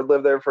buddy Gord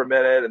lived there for a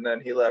minute and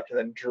then he left and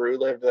then Drew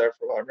lived there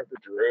for a while. I remember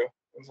Drew.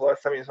 When was the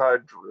last time you saw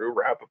Drew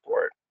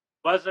Rappaport?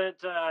 Wasn't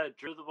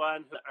Drew the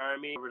one who the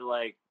army were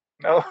like?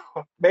 No,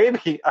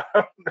 maybe. I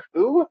don't know.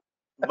 Who?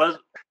 Was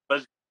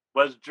was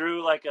was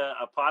Drew like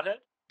a pothead?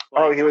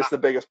 Oh, Like he was the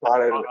biggest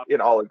pothead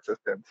in all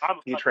existence. I'm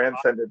a He fucking pot.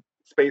 transcended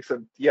space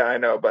and yeah, I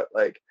know, but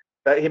like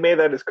that he made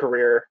that his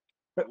career,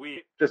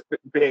 We just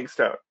being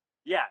stoned.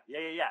 yeah.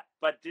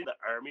 But did the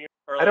army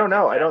or I like don't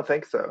know. I don't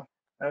cadets? think so.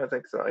 I don't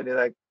think so. I knew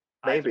that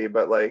I maybe,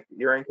 but like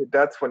you're in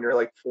cadets when you're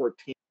like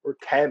 14 or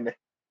 10.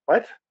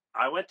 What?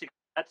 went to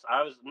cadets.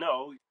 I was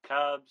no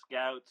Cubs,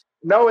 Scouts,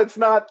 No, it's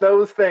not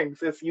those things.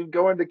 It's you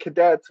go into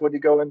cadets when you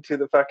go into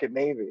the fucking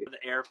Navy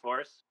the Air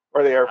Force.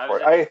 or the Air I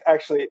was Force. in. I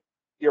actually,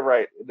 you're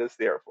right. It is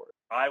the Air Force.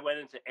 I went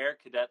into Air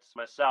Cadets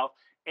myself,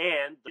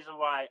 and the reason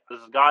why this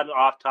has gotten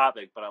off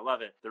topic, but I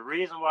love it. The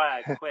reason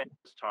why I quit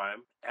this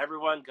time,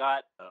 everyone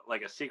got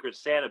like a secret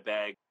Santa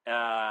bag.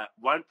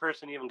 One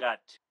person even got,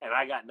 and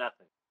I got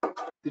nothing.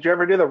 Did you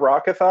ever do the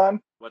Rockathon?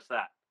 What's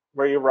that?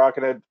 Where you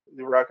rocking a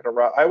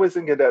rock. I was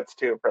in cadets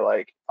too for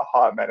like a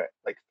hot minute,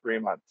 like 3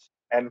 months.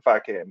 And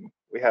fucking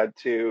we had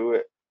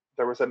to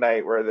there was a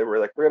night where they were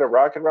like, we're gonna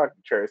rock and rock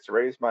chairs to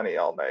raise money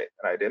all night.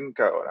 And I didn't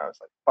go and I was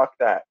like, fuck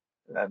that.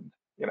 And then,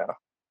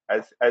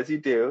 as you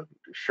do,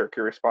 you shirk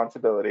your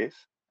responsibilities.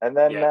 And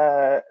then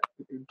Yeah.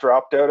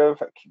 dropped out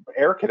of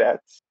Air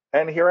Cadets.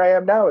 And here I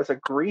am now as a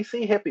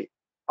greasy hippie.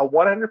 A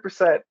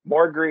 100%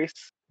 more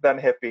grease than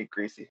hippie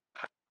greasy.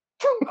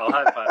 I'll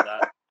high five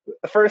that.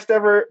 First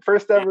ever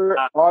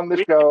Yeah, on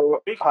the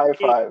show. High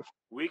five.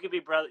 We could be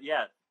brother.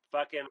 Yeah,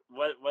 fucking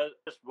what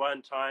just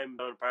one time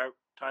zone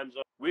time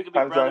zone. We could be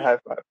Time zone brothers.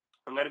 high five.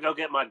 I'm gonna go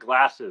get my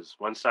glasses.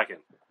 1 second.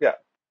 Yeah,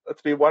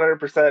 let's be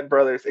 100%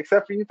 brothers.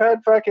 Except for you've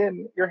had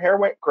fucking your hair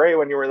went gray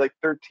when you were like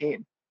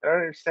 13. I don't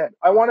understand.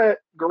 I want a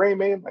gray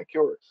mane like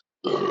yours.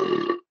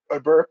 I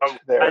burped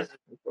there. Guys,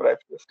 That's what I've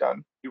just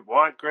done. you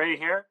want gray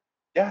hair?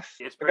 Yes,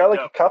 It's I pretty got like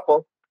dope. a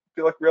couple.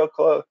 You look real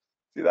close.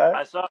 See that?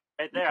 I saw it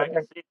right there. I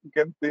can see. You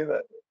can see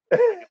that.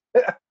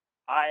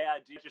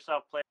 Do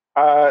yourself play.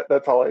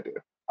 That's all I do.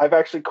 I've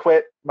actually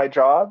quit my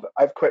job.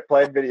 I've quit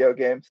playing video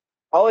games.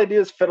 All I do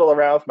is fiddle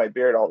around with my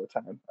beard all the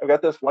time. I've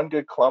got this one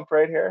good clump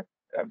right here.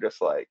 And I'm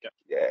just like,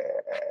 yeah.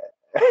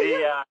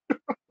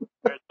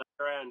 The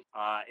around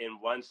in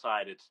one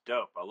side, it's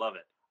dope. I love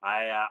it.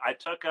 I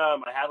took I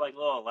had like a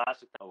little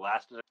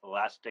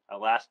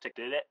elastic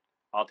did it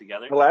all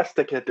together.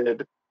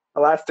 Elasticid.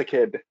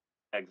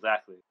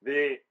 Exactly.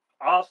 The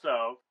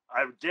also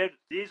I did.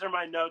 These are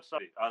my notes.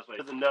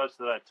 Also, the notes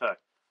that I took.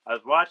 I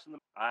was watching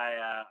them. I'm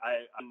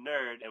a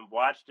nerd and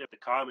watched it, the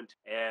comment,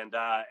 and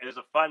it was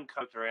a fun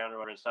cooked around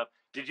and stuff.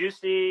 Did you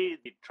see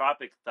the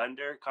Tropic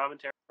Thunder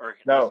commentary or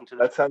No, listen to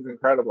this? that sounds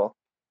incredible.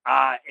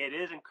 It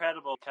is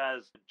incredible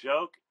because the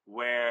joke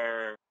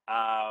where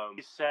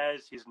he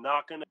says he's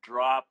not going to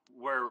drop,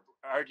 where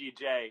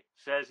RDJ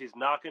says he's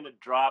not going to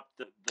drop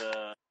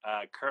the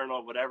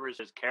Colonel, whatever is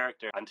his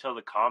character, until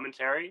the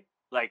commentary,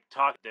 like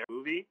talk their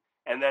movie,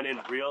 and then in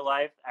real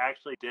life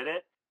actually did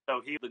it.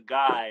 So he, the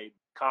guy,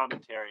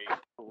 commentary,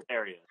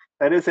 hilarious.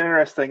 That is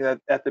interesting that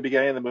at the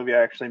beginning of the movie,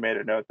 I actually made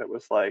a note that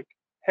was like,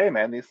 hey,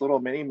 man, these little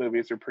mini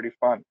movies are pretty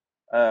fun,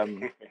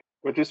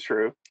 which is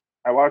true.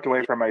 I walked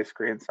away from my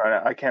screen,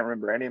 so I can't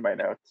remember any of my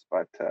notes,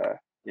 but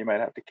you might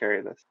have to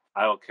carry this.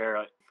 I will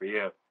carry it for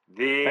you.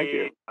 Thank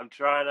you. I'm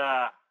trying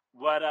to,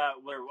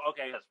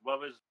 okay, yes, what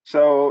was...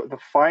 So the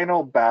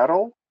final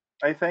battle,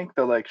 I think,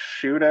 the like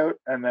shootout,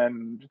 and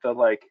then the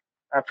like,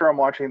 after I'm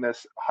watching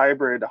this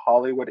hybrid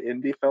Hollywood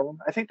indie film,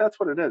 I think that's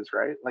what it is,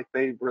 right? Like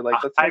they were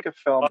like, let's make a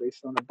film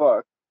based on a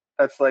book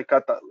that's like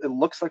it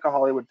looks like a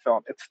Hollywood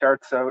film. It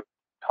starts out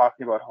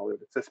talking about Hollywood.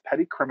 It's this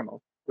petty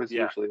criminal was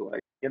usually like,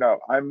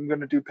 I'm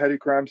going to do petty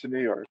crimes in New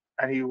York.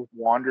 And he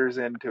wanders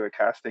into a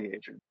casting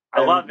agent.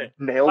 I love it.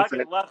 Nails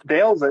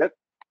it,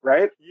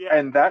 right? Yeah.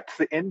 And that's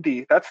the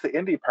indie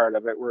part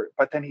of it.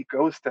 But then he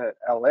goes to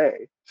LA.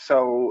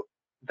 So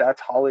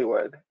that's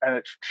Hollywood. And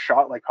it's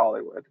shot like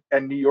Hollywood.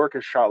 And New York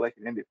is shot like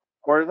an indie.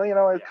 Or, it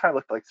kind of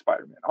looked like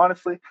Spider-Man.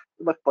 Honestly,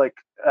 it looked like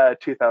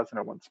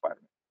 2001 Spider-Man.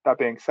 That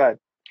being said,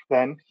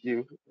 then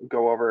you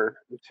go over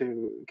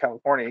to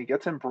California. He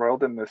gets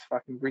embroiled in this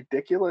fucking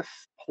ridiculous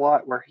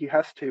plot where he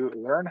has to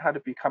learn how to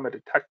become a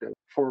detective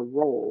for a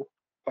role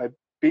by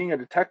being a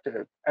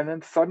detective, and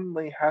then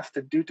suddenly has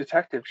to do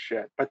detective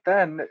shit. But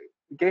then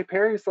Gay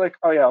Perry's like,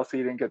 oh yeah, I'll see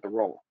you didn't get the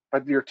role,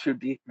 but you're too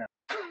deep now.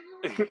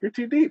 You're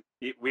too deep.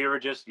 We were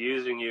just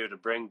using you to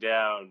bring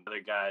down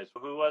other guys.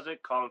 Who was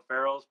it? Colin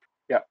Farrell's.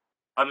 Yeah.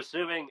 I'm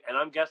assuming, and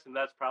I'm guessing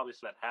that's probably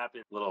something that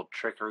happened. Little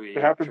It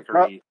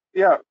happened.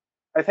 Yeah.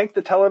 I think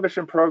the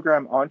television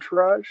program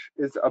Entourage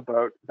is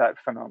about that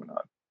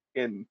phenomenon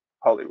in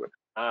Hollywood.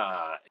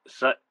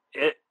 So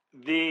I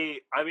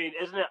mean,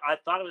 isn't it? I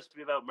thought it was to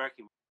be about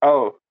Marky.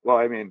 Oh, well,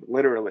 I mean,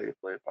 literally,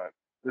 but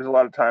there's a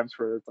lot of times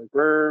where it's like,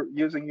 we're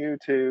using you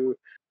to,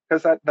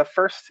 because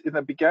in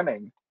the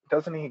beginning,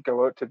 doesn't he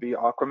go out to be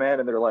Aquaman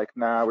and they're like,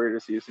 nah, we're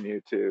just using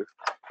you to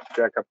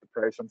jack up the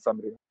price on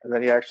somebody. And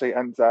then he actually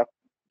ends up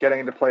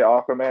getting to play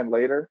Aquaman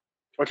later,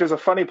 which is a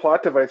funny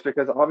plot device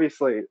because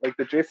obviously, like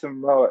the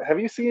Jason Momoa, have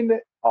you seen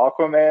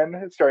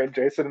Aquaman starring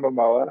Jason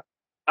Momoa?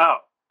 Oh,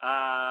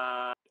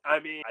 I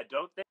mean, I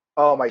don't think.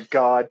 Oh my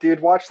god,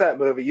 dude, watch that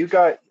movie.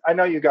 I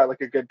know you got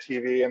like a good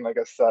TV and like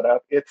a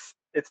setup. It's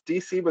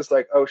DC was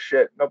like, oh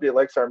shit, nobody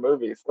likes our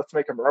movies. Let's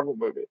make a Marvel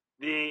movie.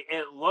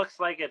 It looks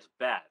like it's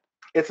bad.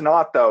 It's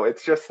not though.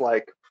 It's just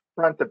like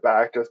front to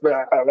back, just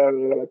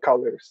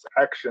colors,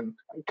 action,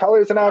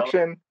 colors and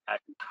action.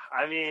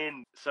 I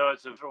mean, so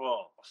it's a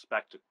visual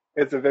spectacle.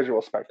 It's a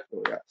visual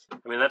spectacle, yes. I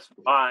mean, that's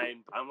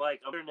fine. I'm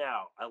like, over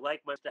now. I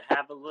like to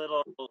have a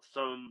little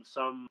some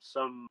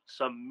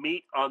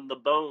meat on the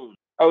bone.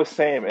 Oh,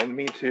 same, and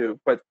me too.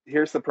 But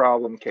here's the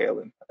problem,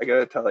 Kaylin. I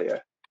gotta tell you,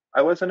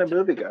 I wasn't a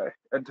movie guy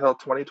until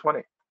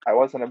 2020. I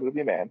wasn't a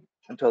movie man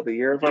until the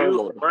year of our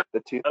Lord, the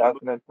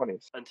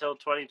 2020s. Until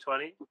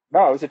 2020?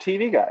 No, I was a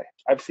TV guy.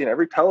 I've seen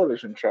every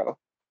television show.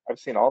 I've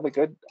seen all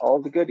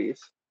the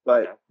goodies.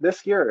 But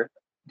this year,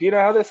 do you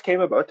know how this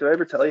came about? Did I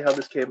ever tell you how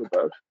this came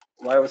about?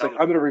 Well, I was like,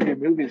 I'm going to review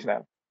movies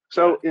now.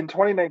 So in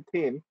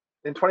 2019,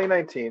 I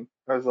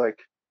was like,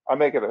 I'm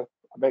making a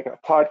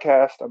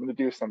podcast. I'm going to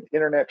do some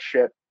internet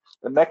shit.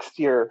 The next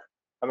year,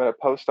 I'm going to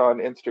post on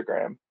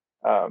Instagram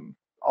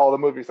all the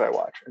movies I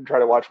watch and try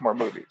to watch more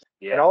movies.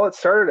 Yeah. And all it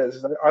started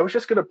as I was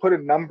just going to put a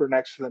number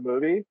next to the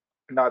movie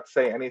and not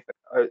say anything.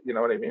 You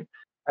know what I mean?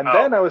 And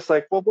then I was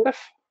like, well,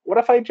 what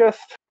if I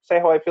just say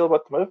how I feel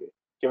about the movie,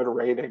 give it a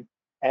rating,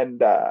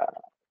 and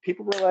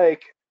people were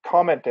like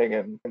commenting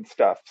and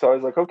stuff. So I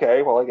was like,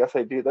 okay, well, I guess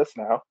I do this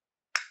now,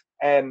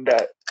 and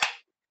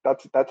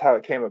that's how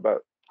it came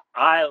about.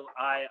 I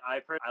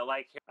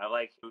like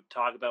to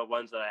talk about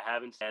ones that I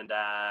haven't seen, and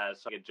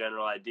so I get a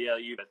general idea.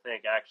 You would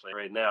think actually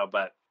right now,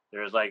 but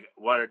there's like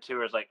one or two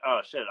where it's like,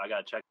 oh shit, I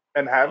gotta check.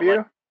 And have you?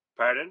 Like,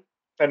 pardon?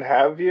 And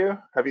have you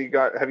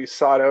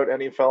sought out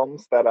any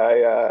films that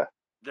I?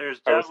 There's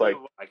definitely.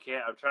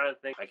 I'm trying to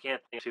think. I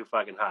can't think too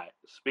fucking high.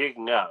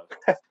 Speaking of.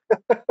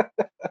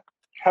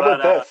 How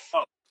about this?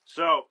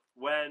 So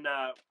when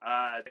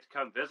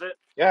come visit?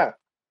 Yeah, of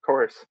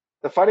course.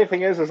 The funny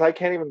thing is I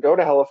can't even go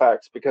to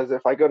Halifax because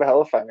if I go to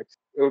Halifax,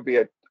 I would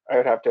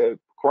have to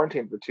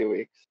quarantine for 2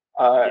 weeks.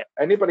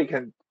 Anybody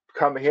can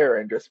come here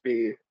and just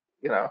be,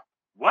 you know.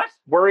 What?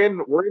 We're in.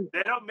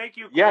 They don't make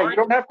you. Yeah, you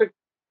don't have to.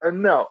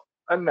 No,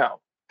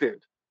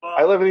 dude.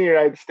 I live in the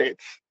United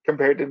States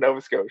compared to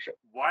Nova Scotia.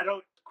 Why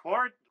don't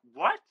quarantine?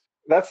 What?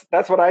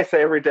 That's what I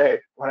say every day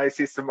when I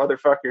see some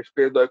motherfuckers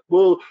being like,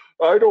 "Well,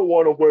 I don't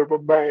want to wear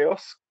a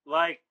mask."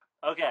 Like,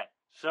 okay,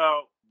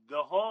 so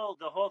the whole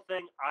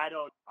thing, I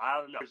don't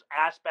know. There's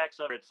aspects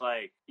of it, it's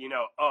like,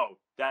 oh,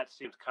 that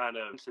seems kind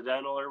of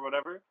incidental or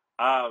whatever.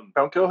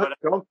 Don't go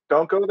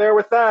there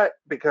with that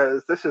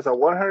because this is a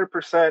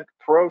 100%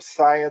 pro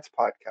science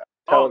podcast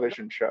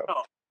television show.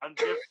 No, I'm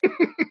just.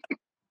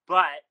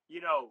 But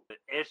the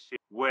issue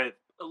with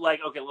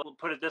okay, we'll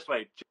put it this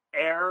way: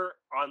 err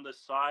on the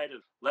side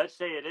of, let's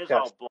say it is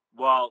all bull.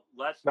 Well,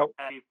 let's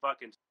be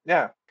fucking.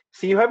 Yeah.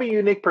 See, you have a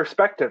unique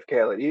perspective,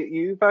 Kayla.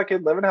 You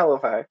fucking live in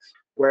Halifax,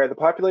 where the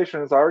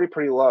population is already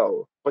pretty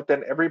low, but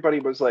then everybody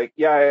was like,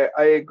 yeah,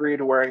 I agree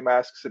to wearing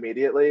masks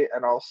immediately,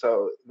 and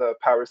also the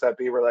powers that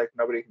be were like,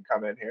 nobody can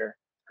come in here,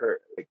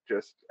 or like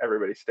just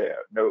everybody stay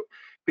out. No,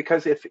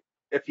 because if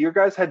you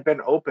guys had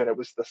been open, it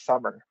was the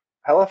summer.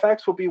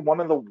 Halifax will be one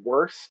of the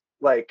worst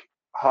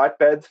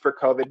hotbeds for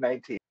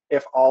COVID-19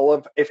 if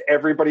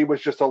everybody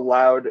was just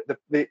allowed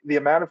the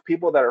amount of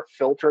people that are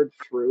filtered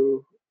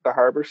through the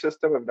harbor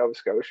system of Nova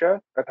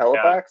Scotia, of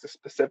Halifax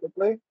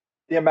specifically,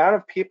 the amount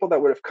of people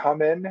that would have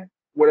come in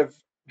would have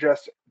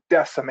just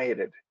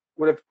decimated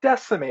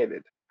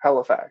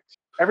Halifax.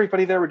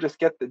 Everybody there would just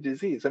get the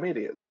disease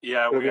immediately.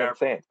 Yeah, it would be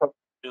insane.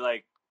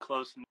 Like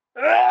close.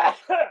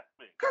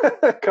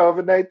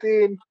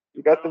 COVID-19.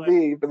 You got the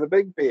B for the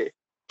big B.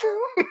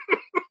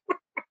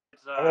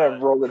 I'm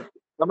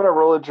gonna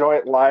roll a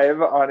joint live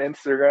on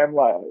Instagram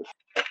Live.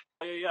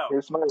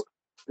 Here's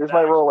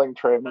my rolling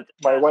tray.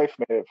 My wife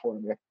made it for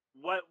me.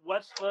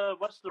 What's the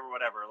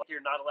whatever? Like,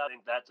 you're not allowed. I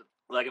think that's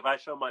like, if I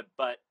show my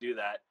butt, do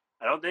that.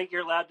 I don't think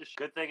you're allowed to.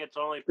 Good thing it's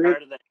only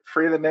part of the.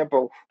 Free the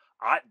nipple.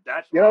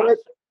 That's you know what?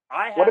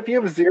 What if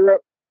you have zero?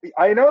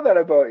 I know that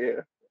about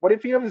you. What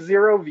if you have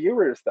 0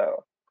 viewers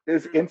though?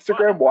 Is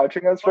Instagram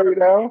watching us right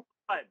now?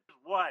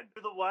 One.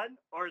 You're the one,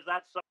 or is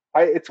that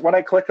something? It's when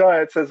I click on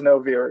it, it says no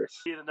viewers.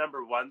 See the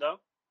number 1 though?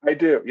 I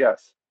do,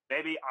 yes.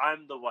 Maybe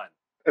I'm the one.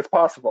 It's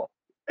possible.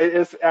 It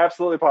is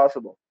absolutely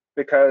possible.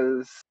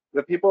 because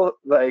the people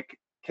like,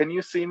 can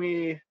you see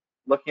me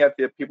looking at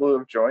the people who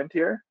have joined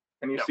here?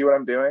 Can you No. see what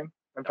I'm doing?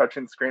 I'm No.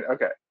 touching the screen.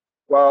 Okay.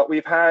 Well,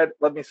 we've had,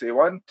 let me see,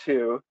 one,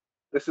 two.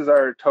 This is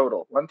our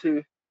total. 1,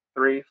 2,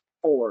 3,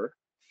 4,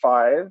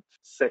 5,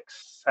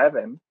 6,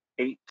 7,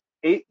 8.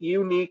 8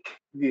 unique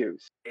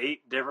views.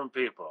 8 different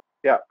people.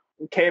 Yeah.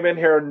 We came in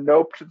here and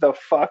noped the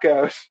fuck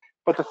out.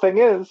 But the thing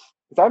is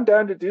I'm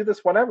down to do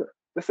this whenever.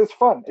 This is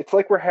fun. It's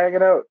like we're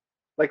hanging out.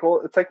 Like,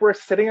 well, it's like we're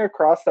sitting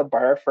across the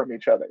bar from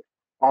each other.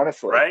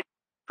 Honestly. Right?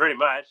 Pretty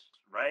much.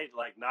 Right?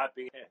 Like not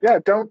being. Yeah,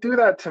 don't do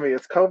that to me.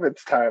 It's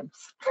COVID's times.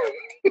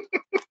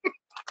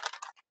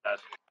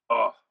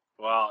 Oh,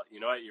 well,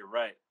 you know what? You're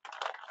right.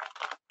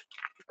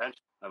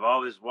 I've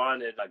always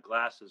wanted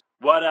glasses.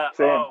 What?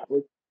 Same.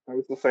 Oh, I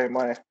was the same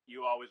way.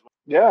 you always.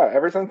 Yeah,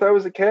 ever since I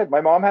was a kid.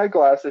 My mom had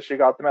glasses. She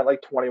got them at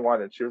like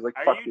 21, and she was like,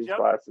 Are "Fuck you these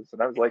joking? glasses."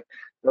 And I was like,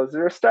 "Those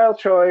are a style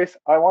choice.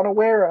 I want to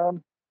wear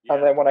them." Yeah.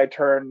 And then when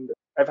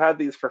I've had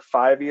these for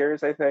 5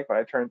 years, I think. When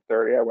I turned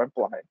 30, I went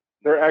blind.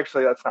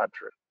 That's not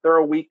true. They're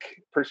a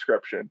week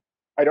prescription.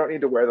 I don't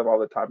need to wear them all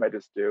the time. I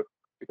just do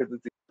because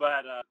it's.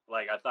 But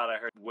like I thought I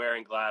heard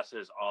wearing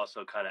glasses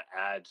also kind of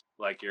adds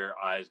like your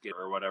eyes get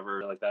or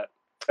whatever like that.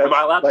 Am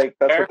I allowed to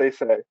That's swear? what they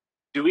say.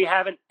 Do we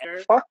have an error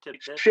Fuck to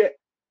this? shit.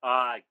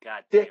 Ah,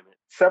 god Dick. damn it.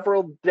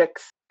 Several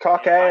dicks.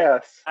 Cock If I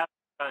ass. have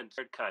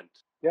cunt.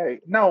 Yeah.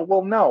 No.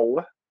 Well,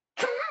 no.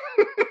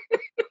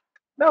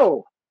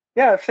 No.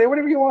 Yeah. Say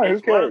whatever you want. Who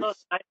It's one of cares?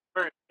 those nice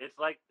words. It's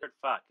like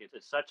fuck.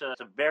 It's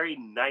a very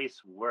nice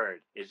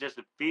word. It's just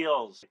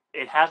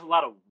it has a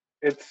lot of.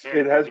 It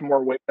has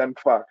more weight than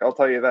fuck. I'll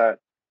tell you that.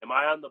 Am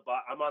I on the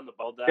I'm on the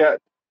ball down? Yeah.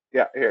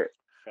 Yeah.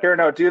 Here.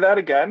 No. Do that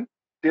again.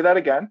 Do that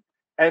again.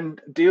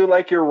 And do you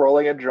like you're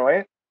rolling a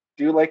joint?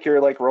 Do you like you're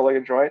like rolling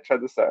a joint?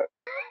 Check this out.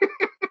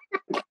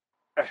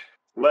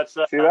 Let's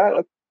see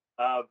that?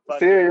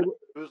 See,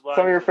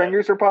 some of your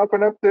fingers are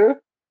popping up too.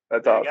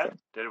 That's awesome.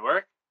 Did it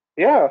work?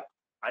 Yeah.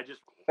 I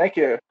just. Thank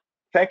you.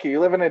 You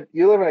live in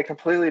a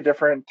completely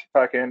different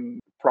fucking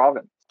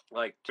province.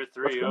 Like 2 or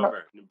 3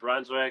 over. New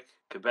Brunswick,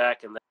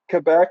 Quebec, and then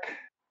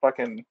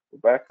fucking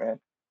Quebec, man.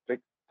 Big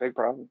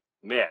province.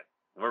 Man,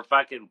 we're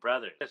fucking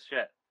brothers. This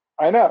shit.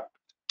 I know.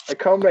 I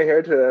combed my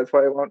hair today. That's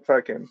why I won't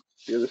fucking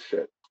do this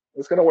shit. I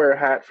was gonna wear a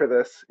hat for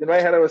this. In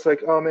my head, I was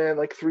like, "Oh man,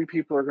 like 3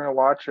 people are gonna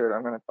watch it.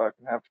 I'm gonna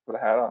fucking have to put a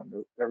hat on.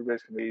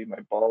 Everybody's gonna be my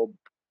bald."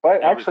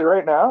 But actually,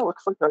 right now, it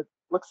looks like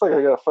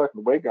I got a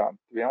fucking wig on. To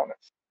be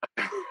honest.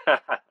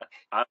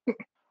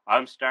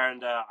 I'm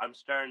starting to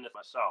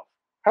myself.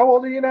 How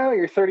old are you now?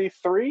 You're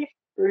 33,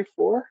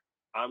 34.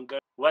 I'm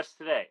good. What's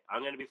today?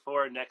 I'm gonna be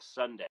 4 next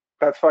Sunday.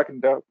 That's fucking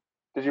dope.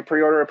 Did you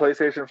pre-order a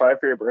PlayStation 5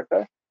 for your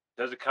birthday?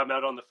 Does it come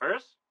out on the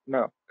 1st?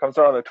 No, it comes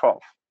out on the 12th.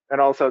 And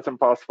also, it's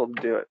impossible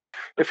to do it.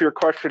 If your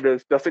question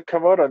is, does it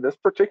come out on this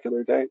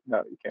particular date?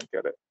 No, you can't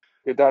get it.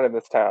 You're done in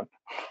this town.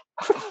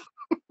 I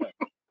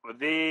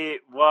mean,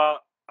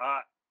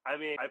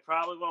 I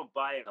probably won't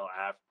buy it until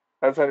after.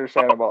 That's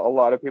understandable. A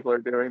lot of people are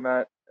doing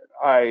that.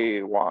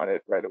 I want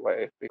it right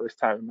away. The first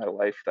time in my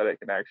life that I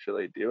can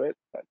actually do it.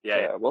 But,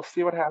 yeah. We'll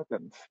see what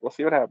happens.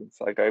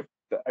 Like I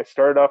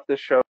started off this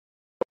show.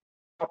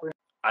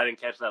 I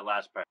didn't catch that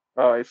last part.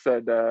 Oh, I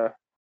said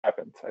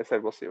happens. I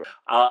said we'll see what.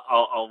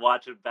 I'll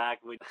watch it back.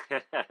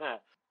 Okay.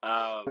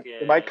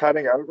 Am I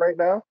cutting out right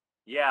now?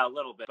 Yeah, a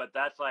little bit, but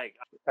that's like.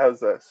 How's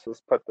this?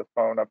 Let's put the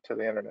phone up to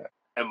the internet.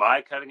 Am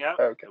I cutting out?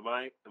 Okay. Am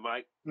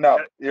I? No,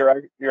 you're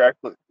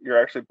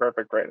actually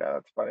perfect right now.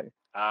 That's funny.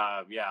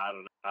 Yeah, I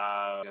don't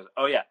know.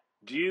 Oh yeah.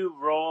 Do you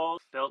roll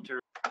filter?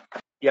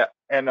 Yeah,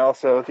 and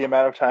also the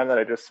amount of time that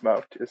I just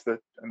smoked is the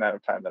amount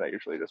of time that I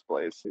usually just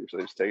blaze. I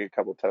usually just take a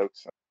couple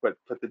tokes, put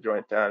the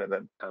joint down, and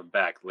then come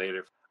back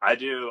later. I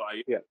do.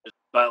 Yeah.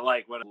 But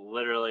like when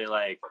literally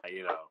like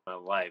my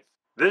life.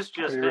 This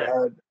just have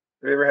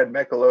you ever had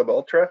Michelob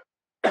Ultra?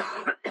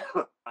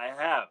 I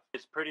have.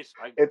 It's pretty.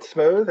 It's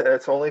smooth and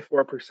it's only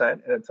 4%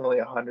 and it's only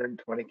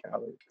 120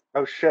 calories.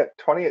 Oh shit!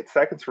 28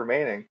 seconds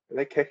remaining. Are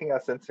they kicking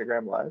us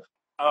Instagram Live?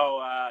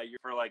 Oh, you're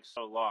for like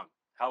so long.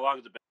 How long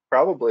has it been?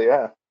 Probably,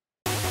 yeah.